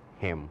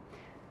hymn.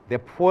 The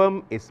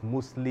poem is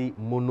mostly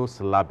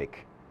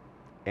monosyllabic,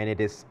 and it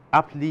is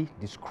aptly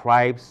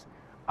describes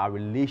our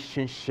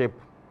relationship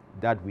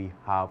that we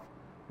have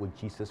with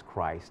Jesus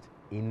Christ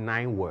in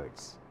 9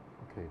 words.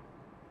 Okay.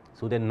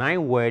 So the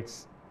 9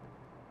 words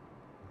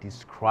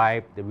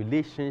describe the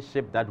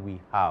relationship that we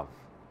have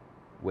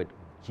with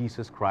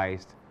Jesus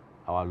Christ,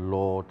 our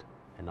Lord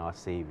and our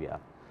Savior.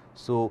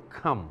 So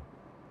come,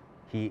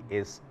 He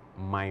is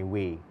my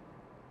way.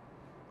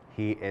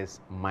 He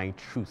is my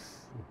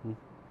truth.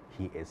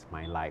 He is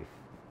my life.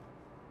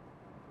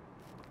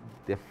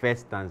 The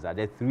first stanza,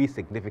 there are 3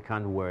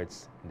 significant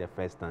words in the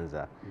first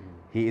stanza.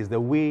 He is the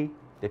way,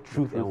 the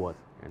truth, and what?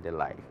 And the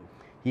life.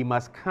 He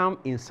must come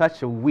in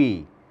such a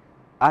way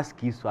as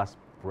gives us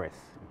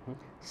breath,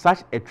 such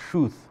a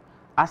truth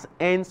as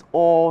ends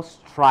all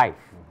strife.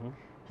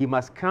 He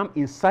must come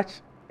in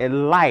such a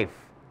life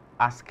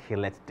as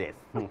killeth death.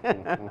 You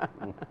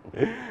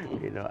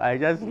know, I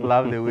just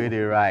love the way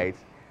they write.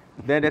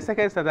 Then the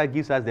second stanza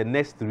gives us the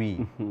next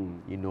 3.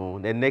 You know,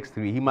 the next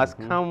 3. He must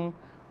come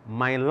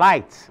my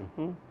light,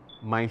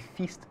 my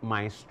feast,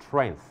 my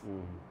strength.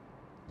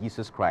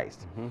 Jesus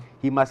Christ.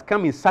 He must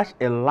come in such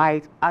a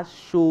light as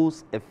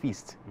shows a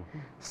feast,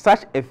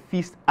 such a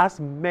feast as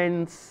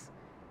mends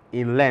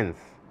in length,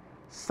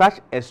 such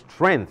a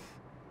strength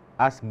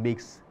as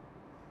makes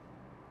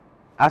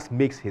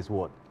his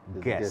what?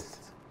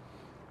 Guest.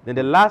 Then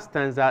the last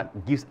stanza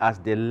gives us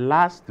the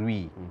last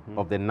 3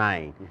 of the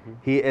 9.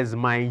 He is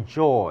my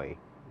joy.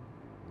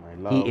 My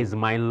love. He is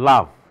my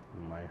love.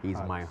 My He is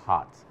heart. my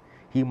heart.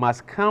 He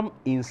must come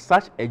in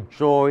such a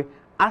joy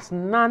as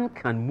none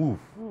can move,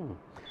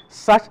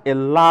 such a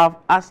love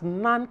as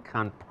none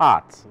can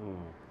part,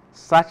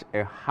 such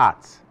a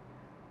heart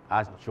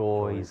as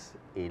joys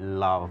in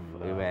love.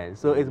 Amen.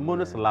 So it's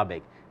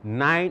monosyllabic.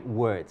 9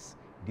 words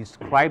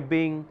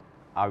describing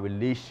our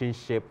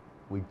relationship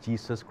with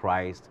Jesus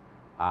Christ,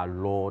 our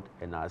Lord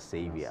and our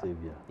Savior.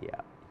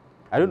 Yeah.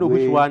 I don't know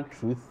which one.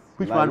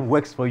 Which one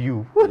works for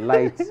you?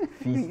 Light,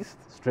 feast,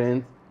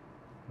 strength,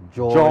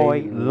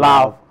 joy,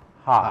 love,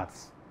 heart.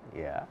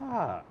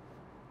 Yeah.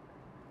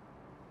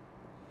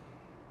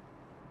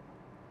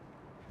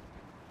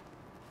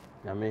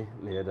 Yame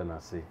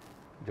Neyedanase,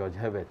 George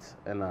Herbert,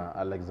 and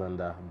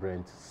Alexander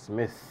Brent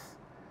Smith.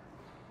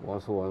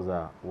 Was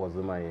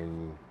my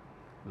enemy.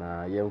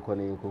 Na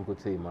Yemkoni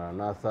Nkunkote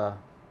Maranatha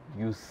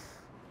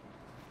Youth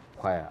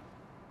Choir.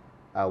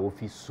 I will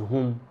fi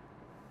Suhum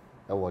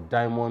our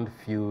Diamond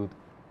Field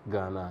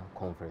Ghana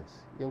Conference.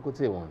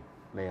 Yemkote one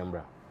na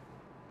Yembra.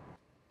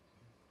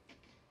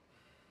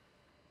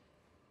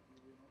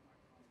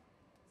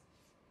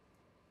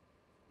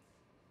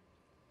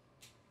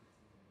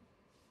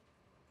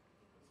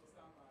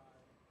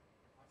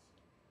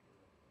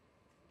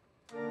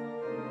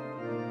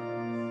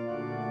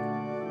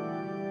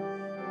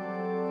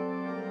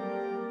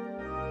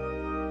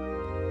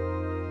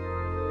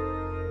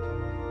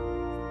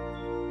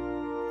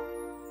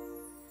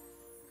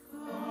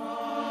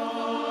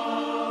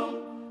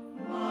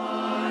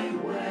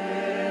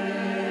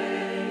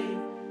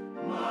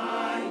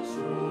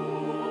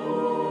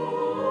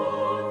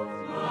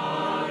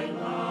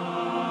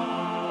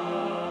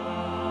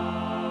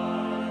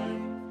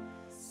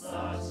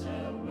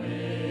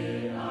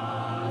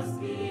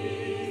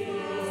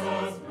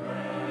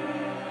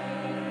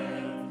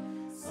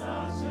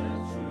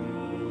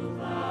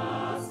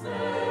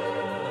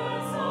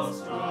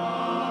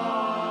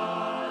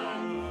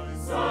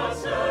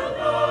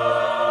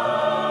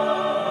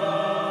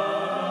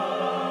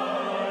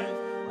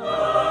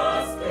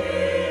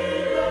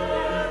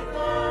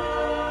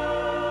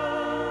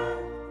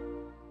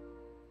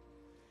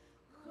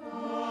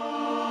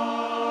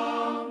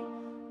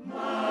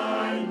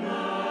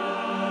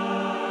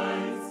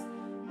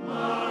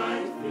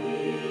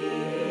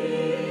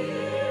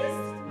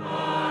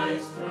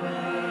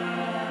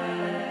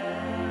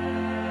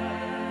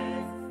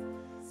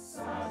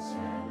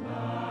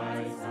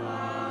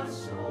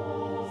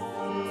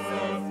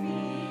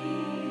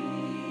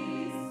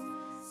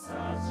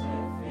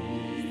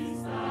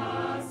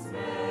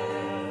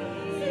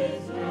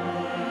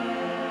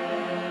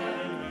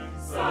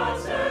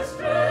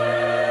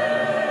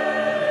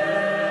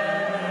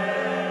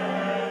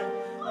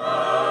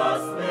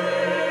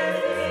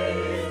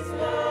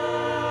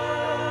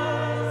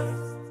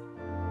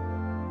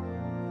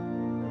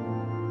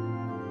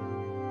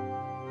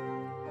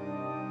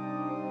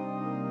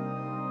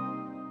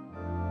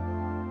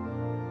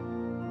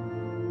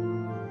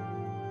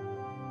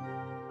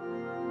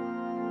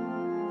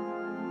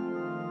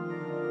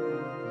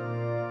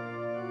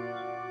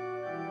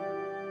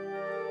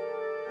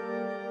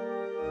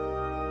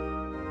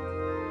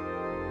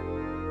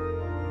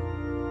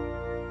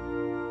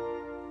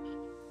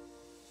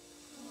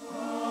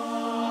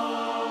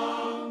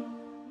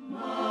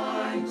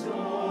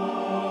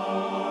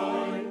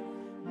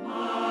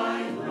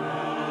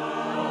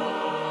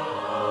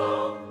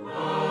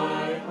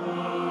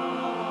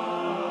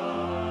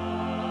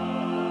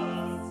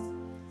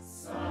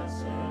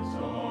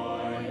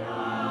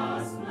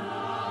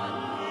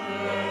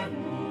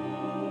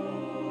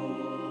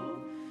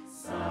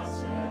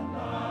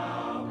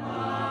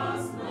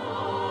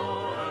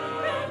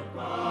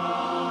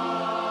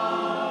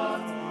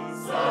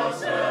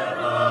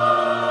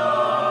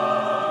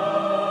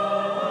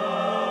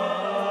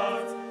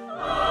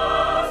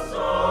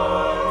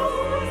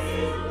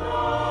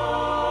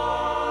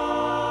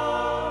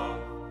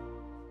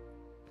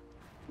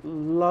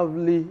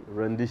 Lovely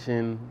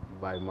rendition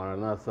by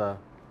Maranatha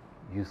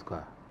Youth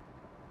Choir.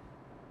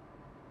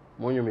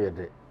 Monyo me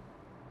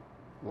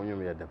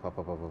yede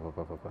papa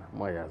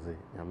moyaze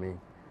yame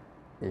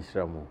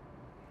inshramu.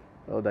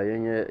 Oh, da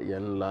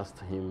yen last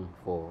hymn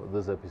for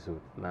this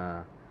episode.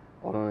 Na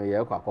ono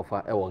ye kwa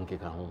kofa e won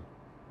keka ho.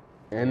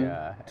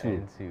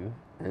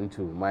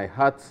 N2. My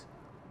heart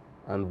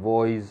and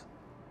voice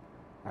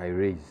I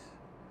raise.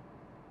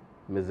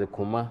 Meze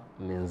koma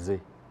nenze.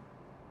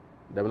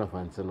 Dabna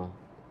fancy no.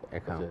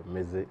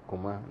 Meze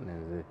koma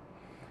nenze.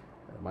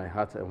 My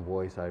heart and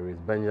voice I raise.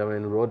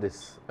 Benjamin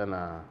Rhodes and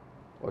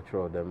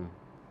Ocho them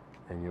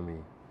and you me.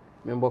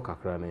 Member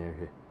kakra na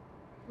yehwe.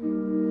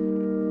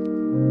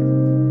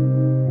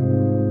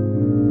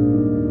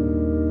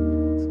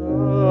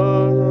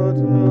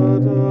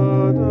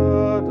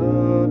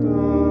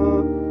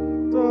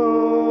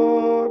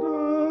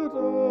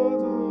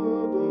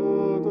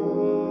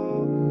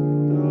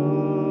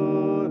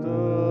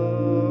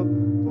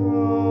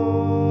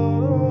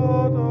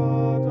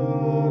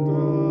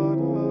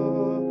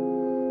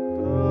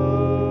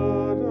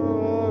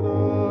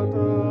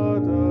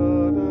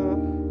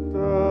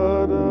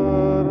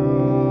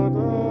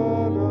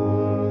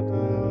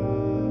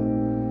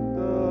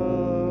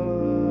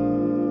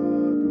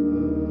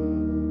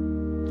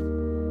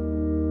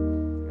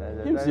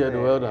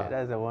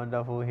 That's a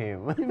wonderful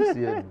hymn.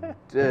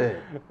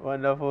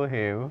 Wonderful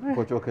hymn.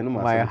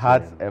 My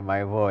heart and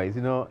my voice.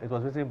 You know, it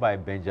was written by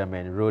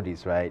Benjamin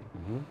Rhodes, right?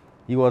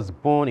 He was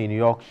born in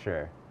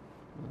Yorkshire,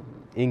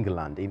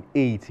 England, in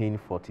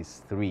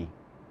 1843.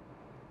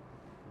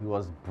 He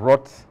was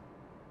brought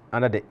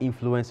under the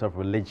influence of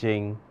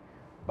religion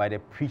by the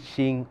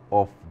preaching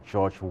of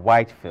George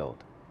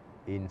Whitefield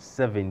in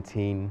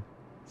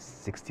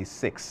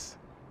 1766.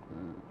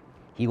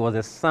 He was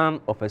the son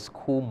of a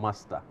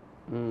schoolmaster,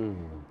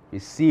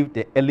 received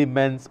the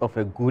elements of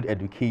a good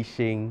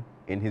education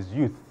in his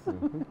youth.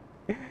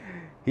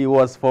 He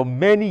was for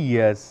many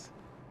years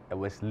a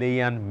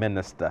Wesleyan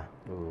minister,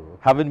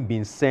 having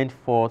been sent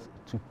forth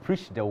to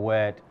preach the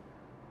word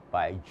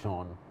by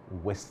John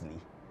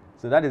Wesley.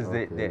 So that is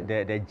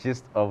the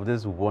gist of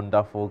this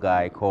wonderful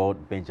guy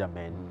called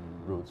Benjamin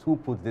Rhodes, who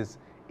put this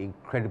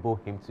incredible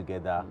hymn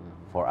together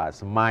for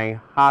us. My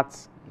heart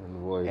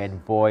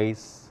and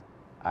voice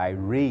I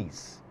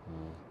raise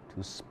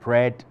to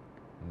spread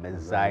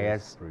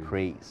Messiah's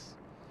praise.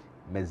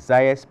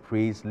 Messiah's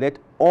praise, let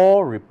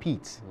all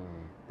repeat,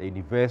 the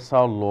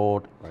universal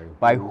Lord,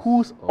 by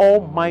whose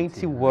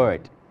almighty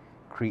word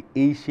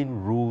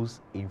creation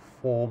rules in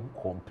form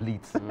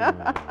complete.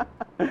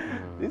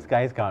 These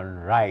guys can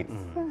write.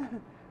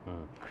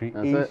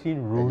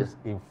 Creation rules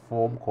in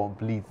form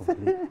complete.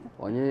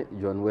 Onye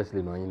John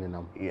Wesley no yin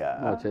nam. Yeah.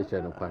 No church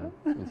no kwan.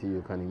 Until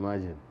you can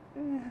imagine.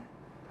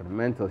 For the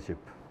mentorship.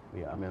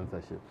 Yeah.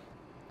 Mentorship.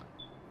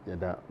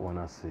 Yada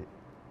wanna say.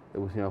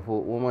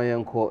 Ebusiafo woma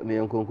yenko ne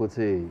yenko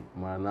nkote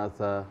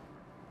Maranatha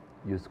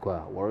Youth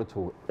Choir. Word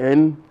to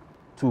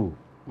N2.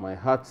 My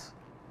heart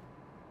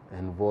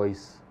and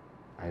voice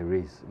I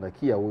raise. Like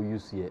here I will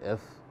use here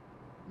F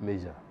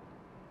major.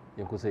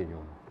 Yenko say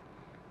nyono.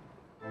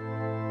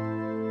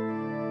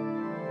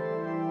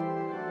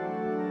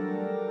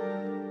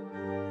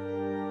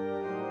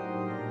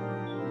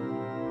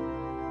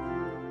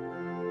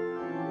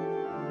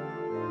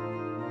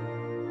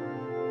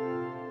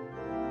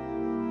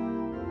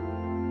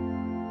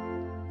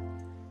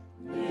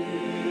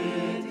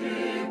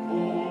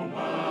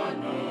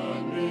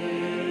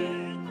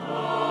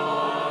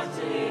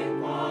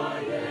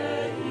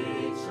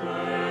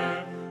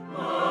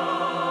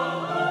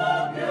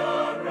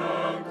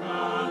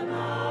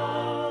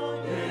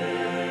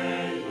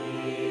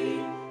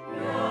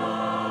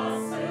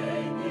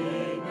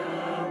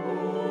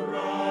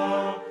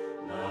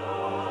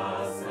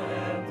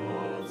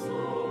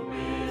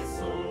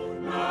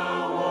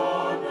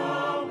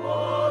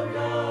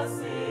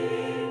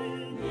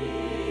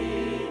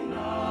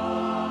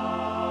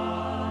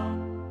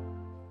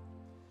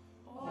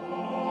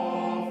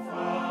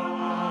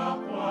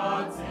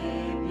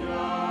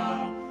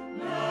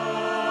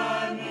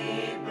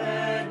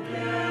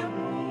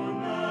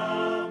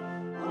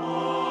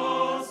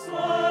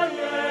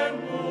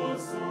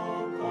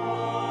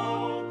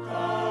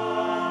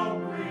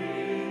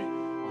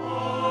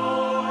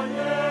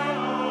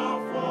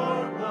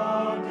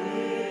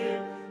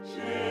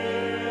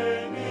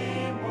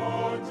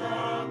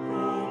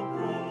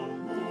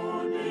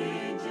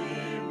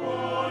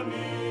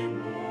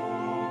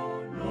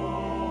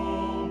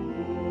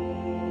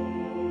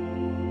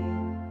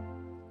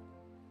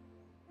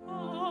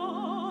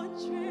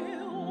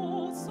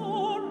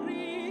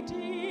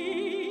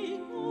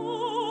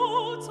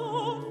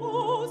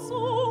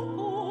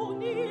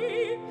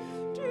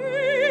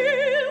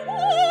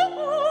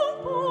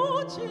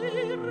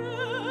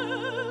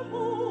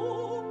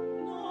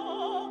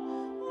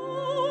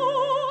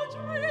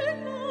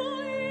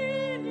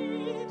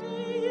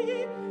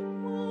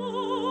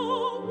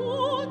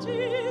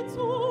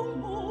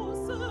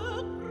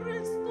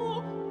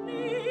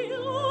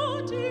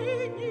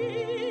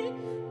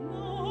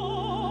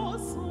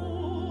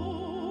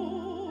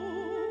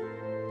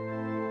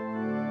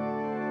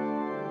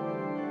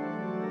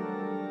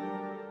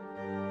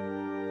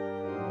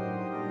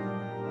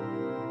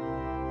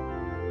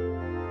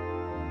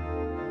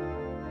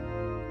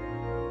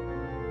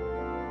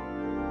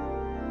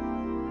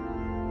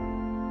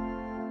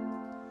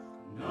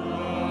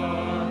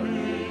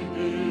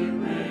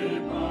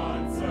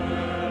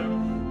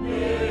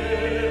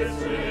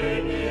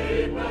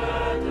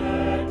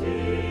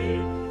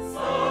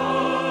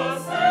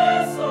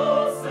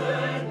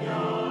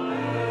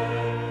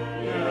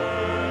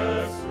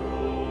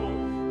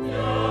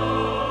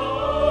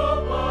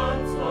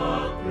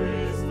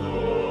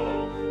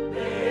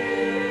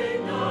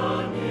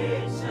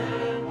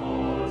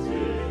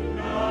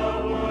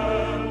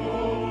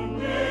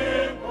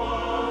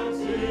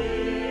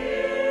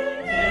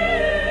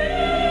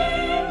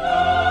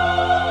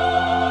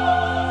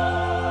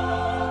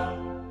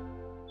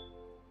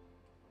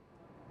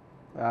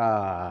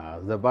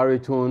 The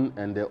baritone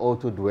and the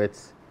alto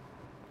duets,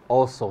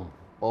 awesome.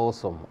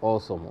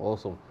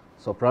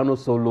 Soprano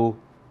solo,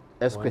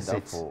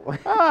 exquisite.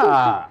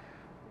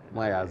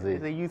 My Aze.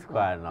 It's a youth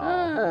choir now.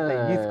 It's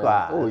a youth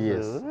choir. Oh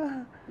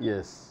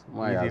yes.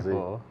 My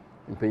Aze.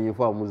 Impenyi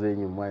for muze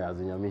nyi my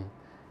Aze nyame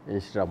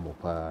enhyiramo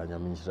pa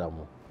nyame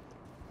enhyiramo.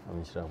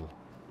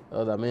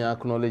 Elder, may I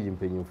acknowledge in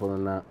penny for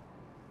na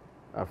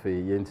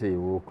afe yente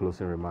wo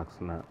closing remarks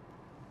na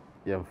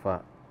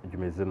yemfa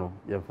dwumezino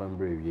yemfa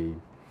mbrɛ wie.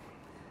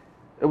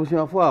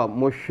 Ebusuafo a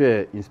mo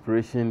share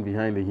inspiration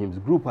behind the hymns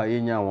group a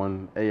yenya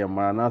won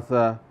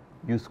Maranatha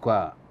Youth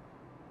Choir.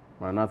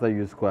 Maranatha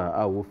Youth Choir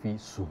a wofi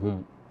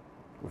Suhum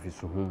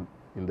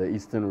in the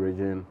eastern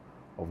region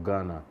of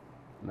Ghana.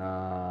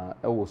 Na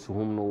ewo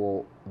Suhum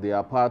no, they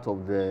are part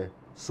of the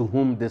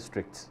Suhum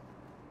district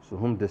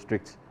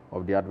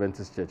of the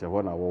Adventist Church.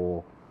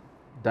 Our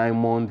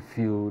Diamond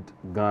Field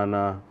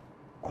Ghana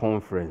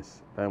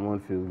Conference.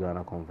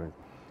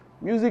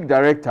 Music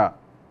director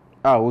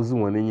was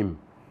one name.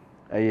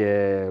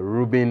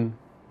 Ruben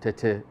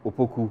Tete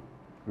Opoku.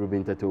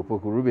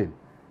 Ruben.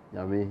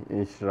 Yami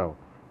Inshraw.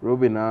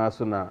 Ruben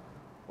also na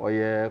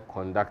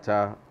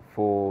conductor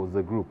for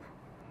the group.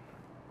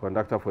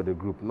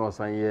 No,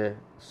 sanye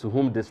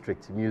Suhum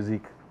District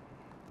Music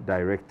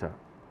Director.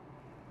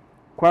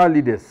 Choir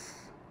leaders,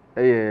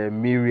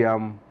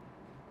 Miriam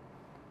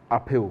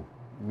Apeu,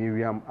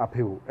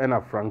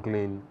 and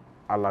Franklin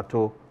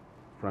Alato.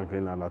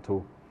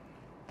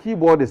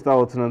 Keyboardist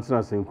out in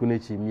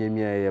Senkunechi,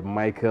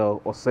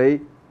 Michael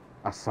Osei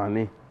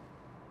Asane.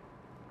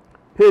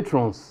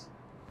 Patrons,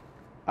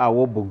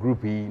 our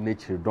group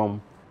Nature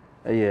Dom,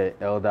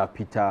 Elder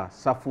Peter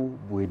Safu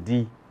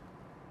Buedi,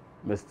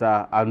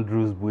 Mr.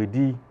 Andrews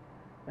Buedi,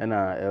 and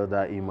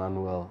Elder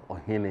Emmanuel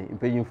Ohene.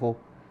 In for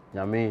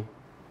Yame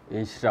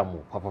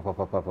Inshramu,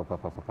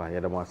 Papa,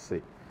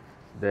 Yadamase.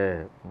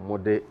 The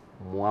Mode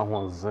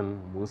Muahwanzan,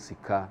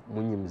 Musika,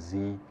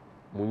 Munyimzi,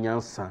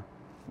 Munyansa,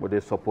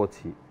 Mode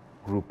supporti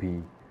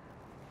groupie,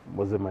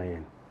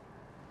 Mozemayen.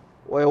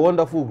 We're a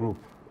wonderful group,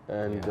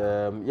 and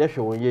yes,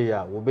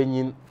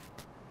 we're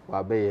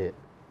Wabe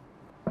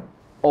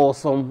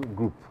awesome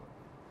group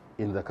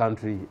in the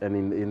country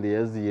and in the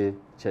SDA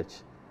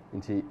church.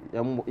 Inti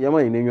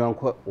yama inenyu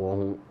anko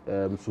won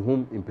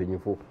Suhum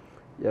impenyifo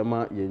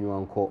yama yenyu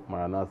anko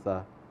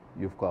Maranatha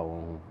Youth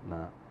Choir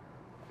na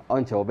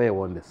onche obey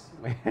wonders.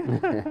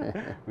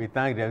 We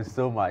thank them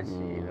so much.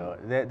 You know,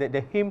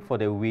 the hymn for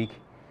the week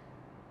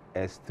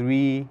is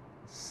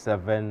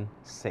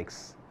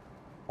 376.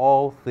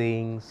 All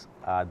things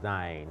are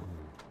thine,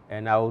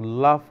 and I would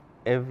love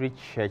every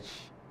church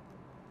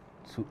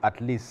to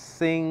at least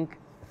sing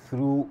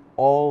through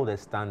all the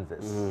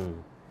stanzas,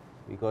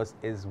 because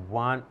it's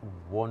one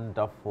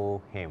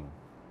wonderful hymn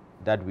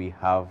that we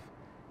have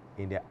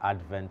in the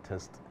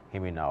Adventist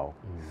hymnal.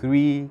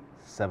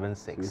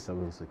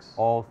 376.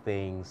 All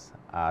things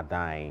are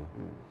thine.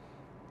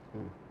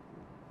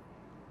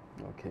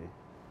 Okay.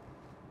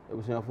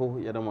 Ebusuafo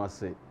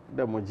yadamase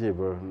da mo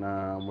jeber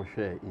na mo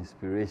share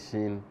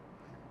inspiration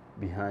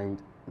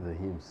behind the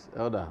hymns.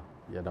 Elder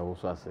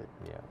yadawoso ase.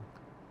 Yeah.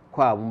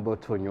 Kwa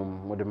mboto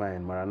nyom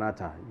modemain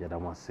Maranatha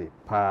yadamase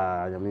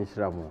pa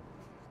yaminshira mo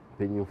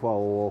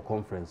penyimfo a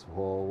conference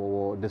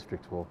ho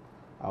district ho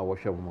a wo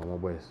hwe mo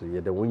boy so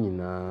yeda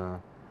wonyina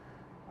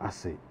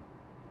ase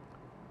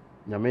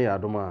nyame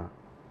yadoma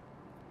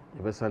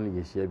yebesa ne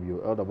yehia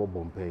bio elder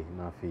bobompay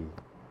na afi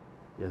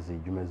yezi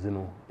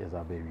dwumazino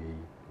yezabewie.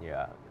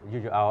 Yeah,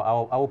 Juju,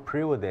 I will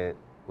pray with the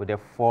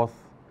fourth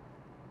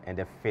and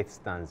the fifth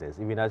stanzas,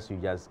 even as you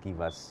just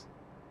give us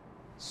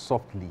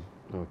softly.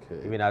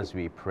 Okay. Even as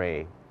we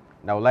pray.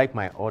 And I would like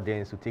my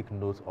audience to take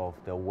note of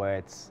the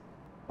words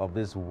of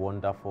this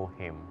wonderful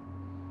hymn.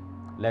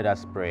 Let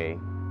us pray.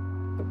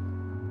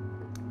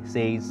 It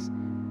says,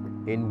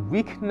 in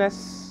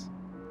weakness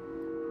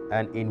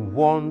and in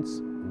want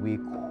we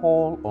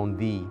call on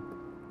thee,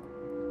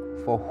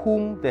 for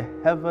whom the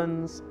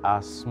heavens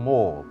are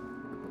small.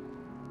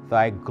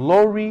 Thy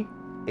glory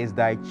is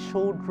thy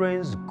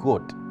children's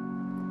good,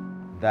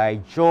 thy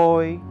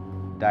joy,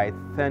 thy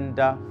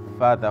tender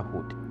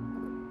fatherhood.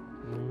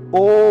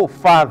 O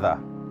Father,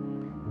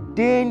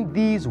 deign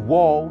these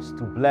walls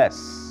to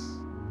bless.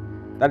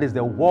 That is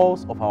the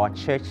walls of our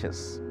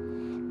churches.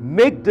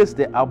 Make this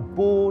the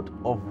abode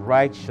of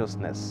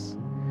righteousness.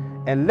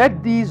 And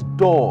let these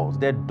doors,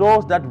 the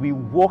doors that we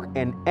walk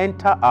and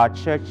enter our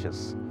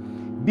churches,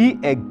 be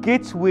a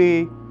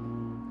gateway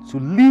to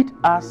lead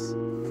us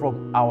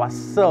from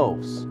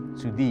ourselves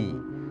to thee.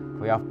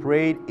 We have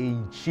prayed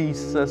in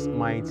Jesus'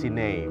 mighty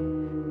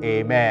name.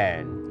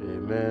 Amen.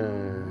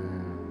 Amen.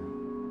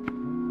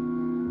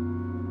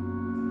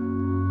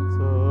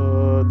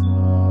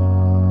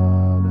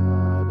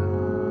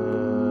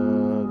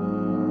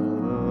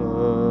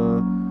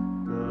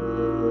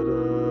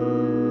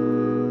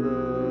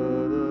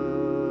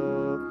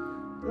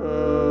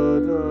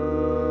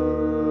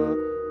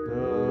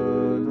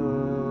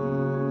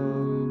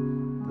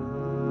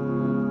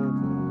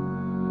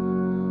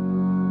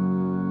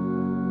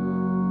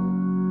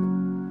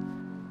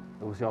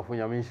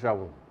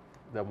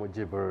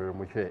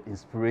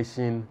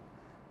 Inspiration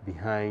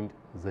behind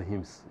the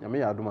hymns.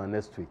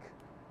 Next week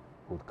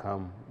would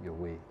come your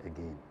way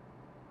again.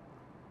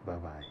 Bye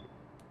bye.